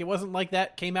classic. It wasn't like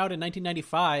that came out in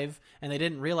 1995 and they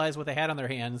didn't realize what they had on their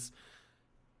hands,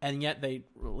 and yet they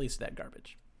released that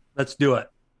garbage. Let's do it.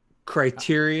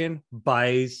 Criterion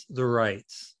buys the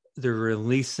rights. They're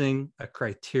releasing a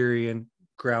Criterion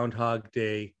Groundhog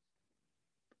Day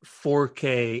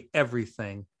 4K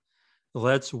everything.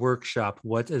 Let's workshop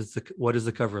what does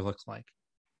the cover look like?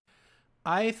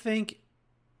 I think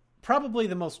probably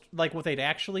the most, like, what they'd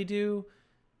actually do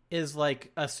is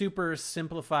like a super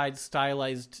simplified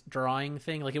stylized drawing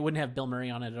thing. Like, it wouldn't have Bill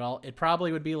Murray on it at all. It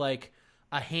probably would be like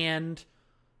a hand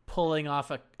pulling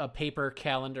off a paper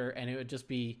calendar, and it would just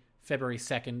be February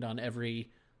 2nd on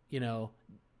every,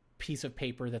 piece of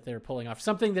paper that they're pulling off.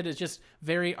 Something that is just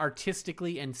very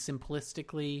artistically and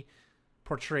simplistically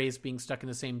portrays being stuck in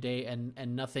the same day,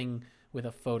 and nothing with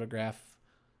a photograph.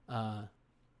 Kind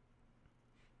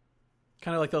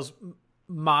of like those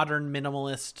modern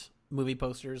minimalist movie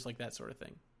posters, like that sort of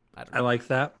thing. I like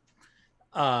that.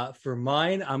 For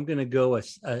mine, I'm going to go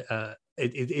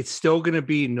it's still going to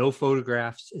be no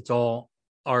photographs. It's all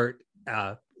art.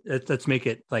 Let's make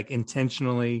it like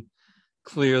intentionally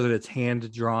clear that it's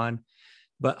hand drawn.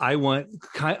 But I want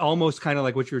almost kind of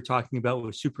like what you were talking about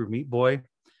with Super Meat Boy,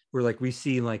 where like we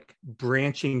see like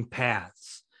branching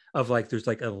paths of like, there's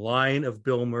like a line of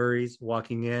Bill Murray's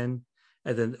walking in,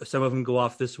 and then some of them go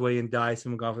off this way and die.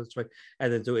 Some go off this way.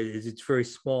 And then so it's very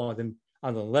small. And then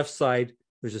on the left side,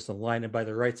 there's just a line. And by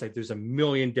the right side, there's a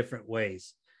million different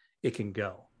ways it can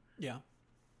go. Yeah.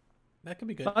 That could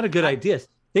be good. A lot of good ideas.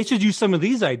 They should use some of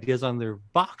these ideas on their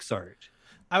box art.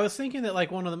 I was thinking that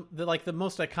like one of the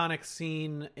most iconic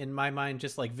scene in my mind,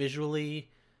 just like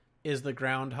visually, is the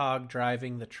groundhog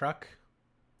driving the truck.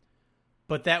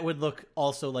 But that would look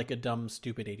also like a dumb,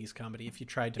 stupid 80s comedy if you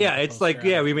tried to. Yeah, it's like,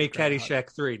 we made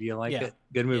Caddyshack 3. Do you like it?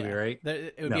 Good movie, right?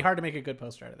 It would be hard to make a good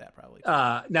poster out of that, probably.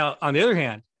 Now, on the other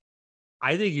hand,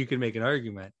 I think you can make an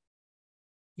argument.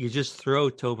 You just throw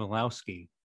Tobolowsky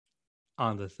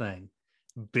on the thing.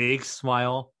 Big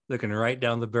smile, looking right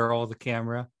down the barrel of the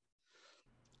camera.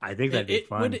 I think that'd be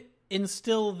fun. It would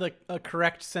instill a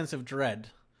correct sense of dread.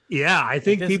 Yeah, I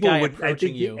think people would. I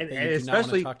think you, and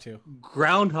especially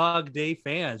Groundhog Day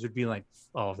fans would be like,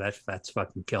 "Oh, that's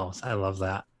fucking kills." I love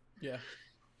that. Yeah.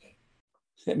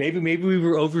 Maybe we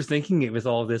were overthinking it with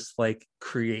all this like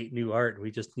create new art.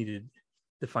 We just needed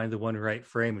to find the one right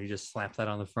frame. We just slap that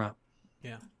on the front.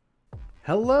 Yeah.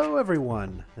 Hello,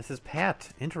 everyone. This is Pat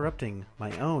interrupting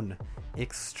my own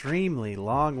extremely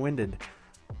long-winded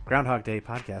Groundhog Day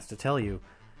podcast to tell you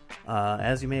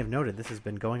As you may have noted, this has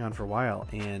been going on for a while,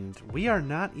 and we are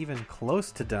not even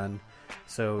close to done.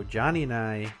 So Johnny and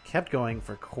I kept going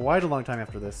for quite a long time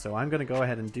after this, so I'm going to go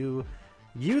ahead and do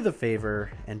you the favor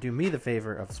and do me the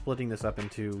favor of splitting this up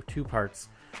into 2 parts.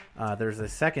 There's a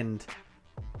second,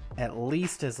 at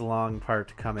least as long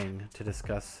part coming to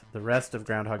discuss the rest of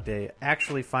Groundhog Day,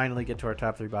 actually finally get to our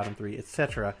top 3, bottom 3,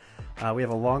 etc. We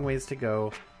have a long ways to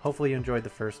go. Hopefully you enjoyed the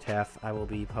first half. I will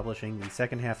be publishing the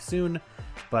second half soon,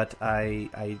 but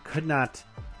I could not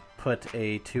put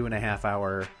a 2.5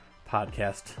 hour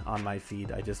podcast on my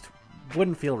feed. I just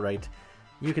wouldn't feel right.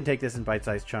 You can take this in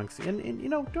bite-sized chunks and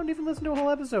don't even listen to a whole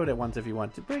episode at once if you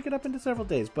want to. Break it up into several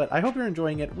days. But I hope you're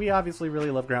enjoying it. We obviously really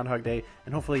love Groundhog Day,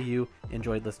 and hopefully you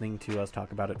enjoyed listening to us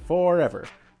talk about it forever.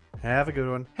 Have a good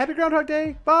one. Happy Groundhog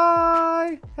Day.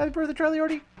 Bye. Happy birthday, Charlie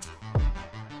Orty.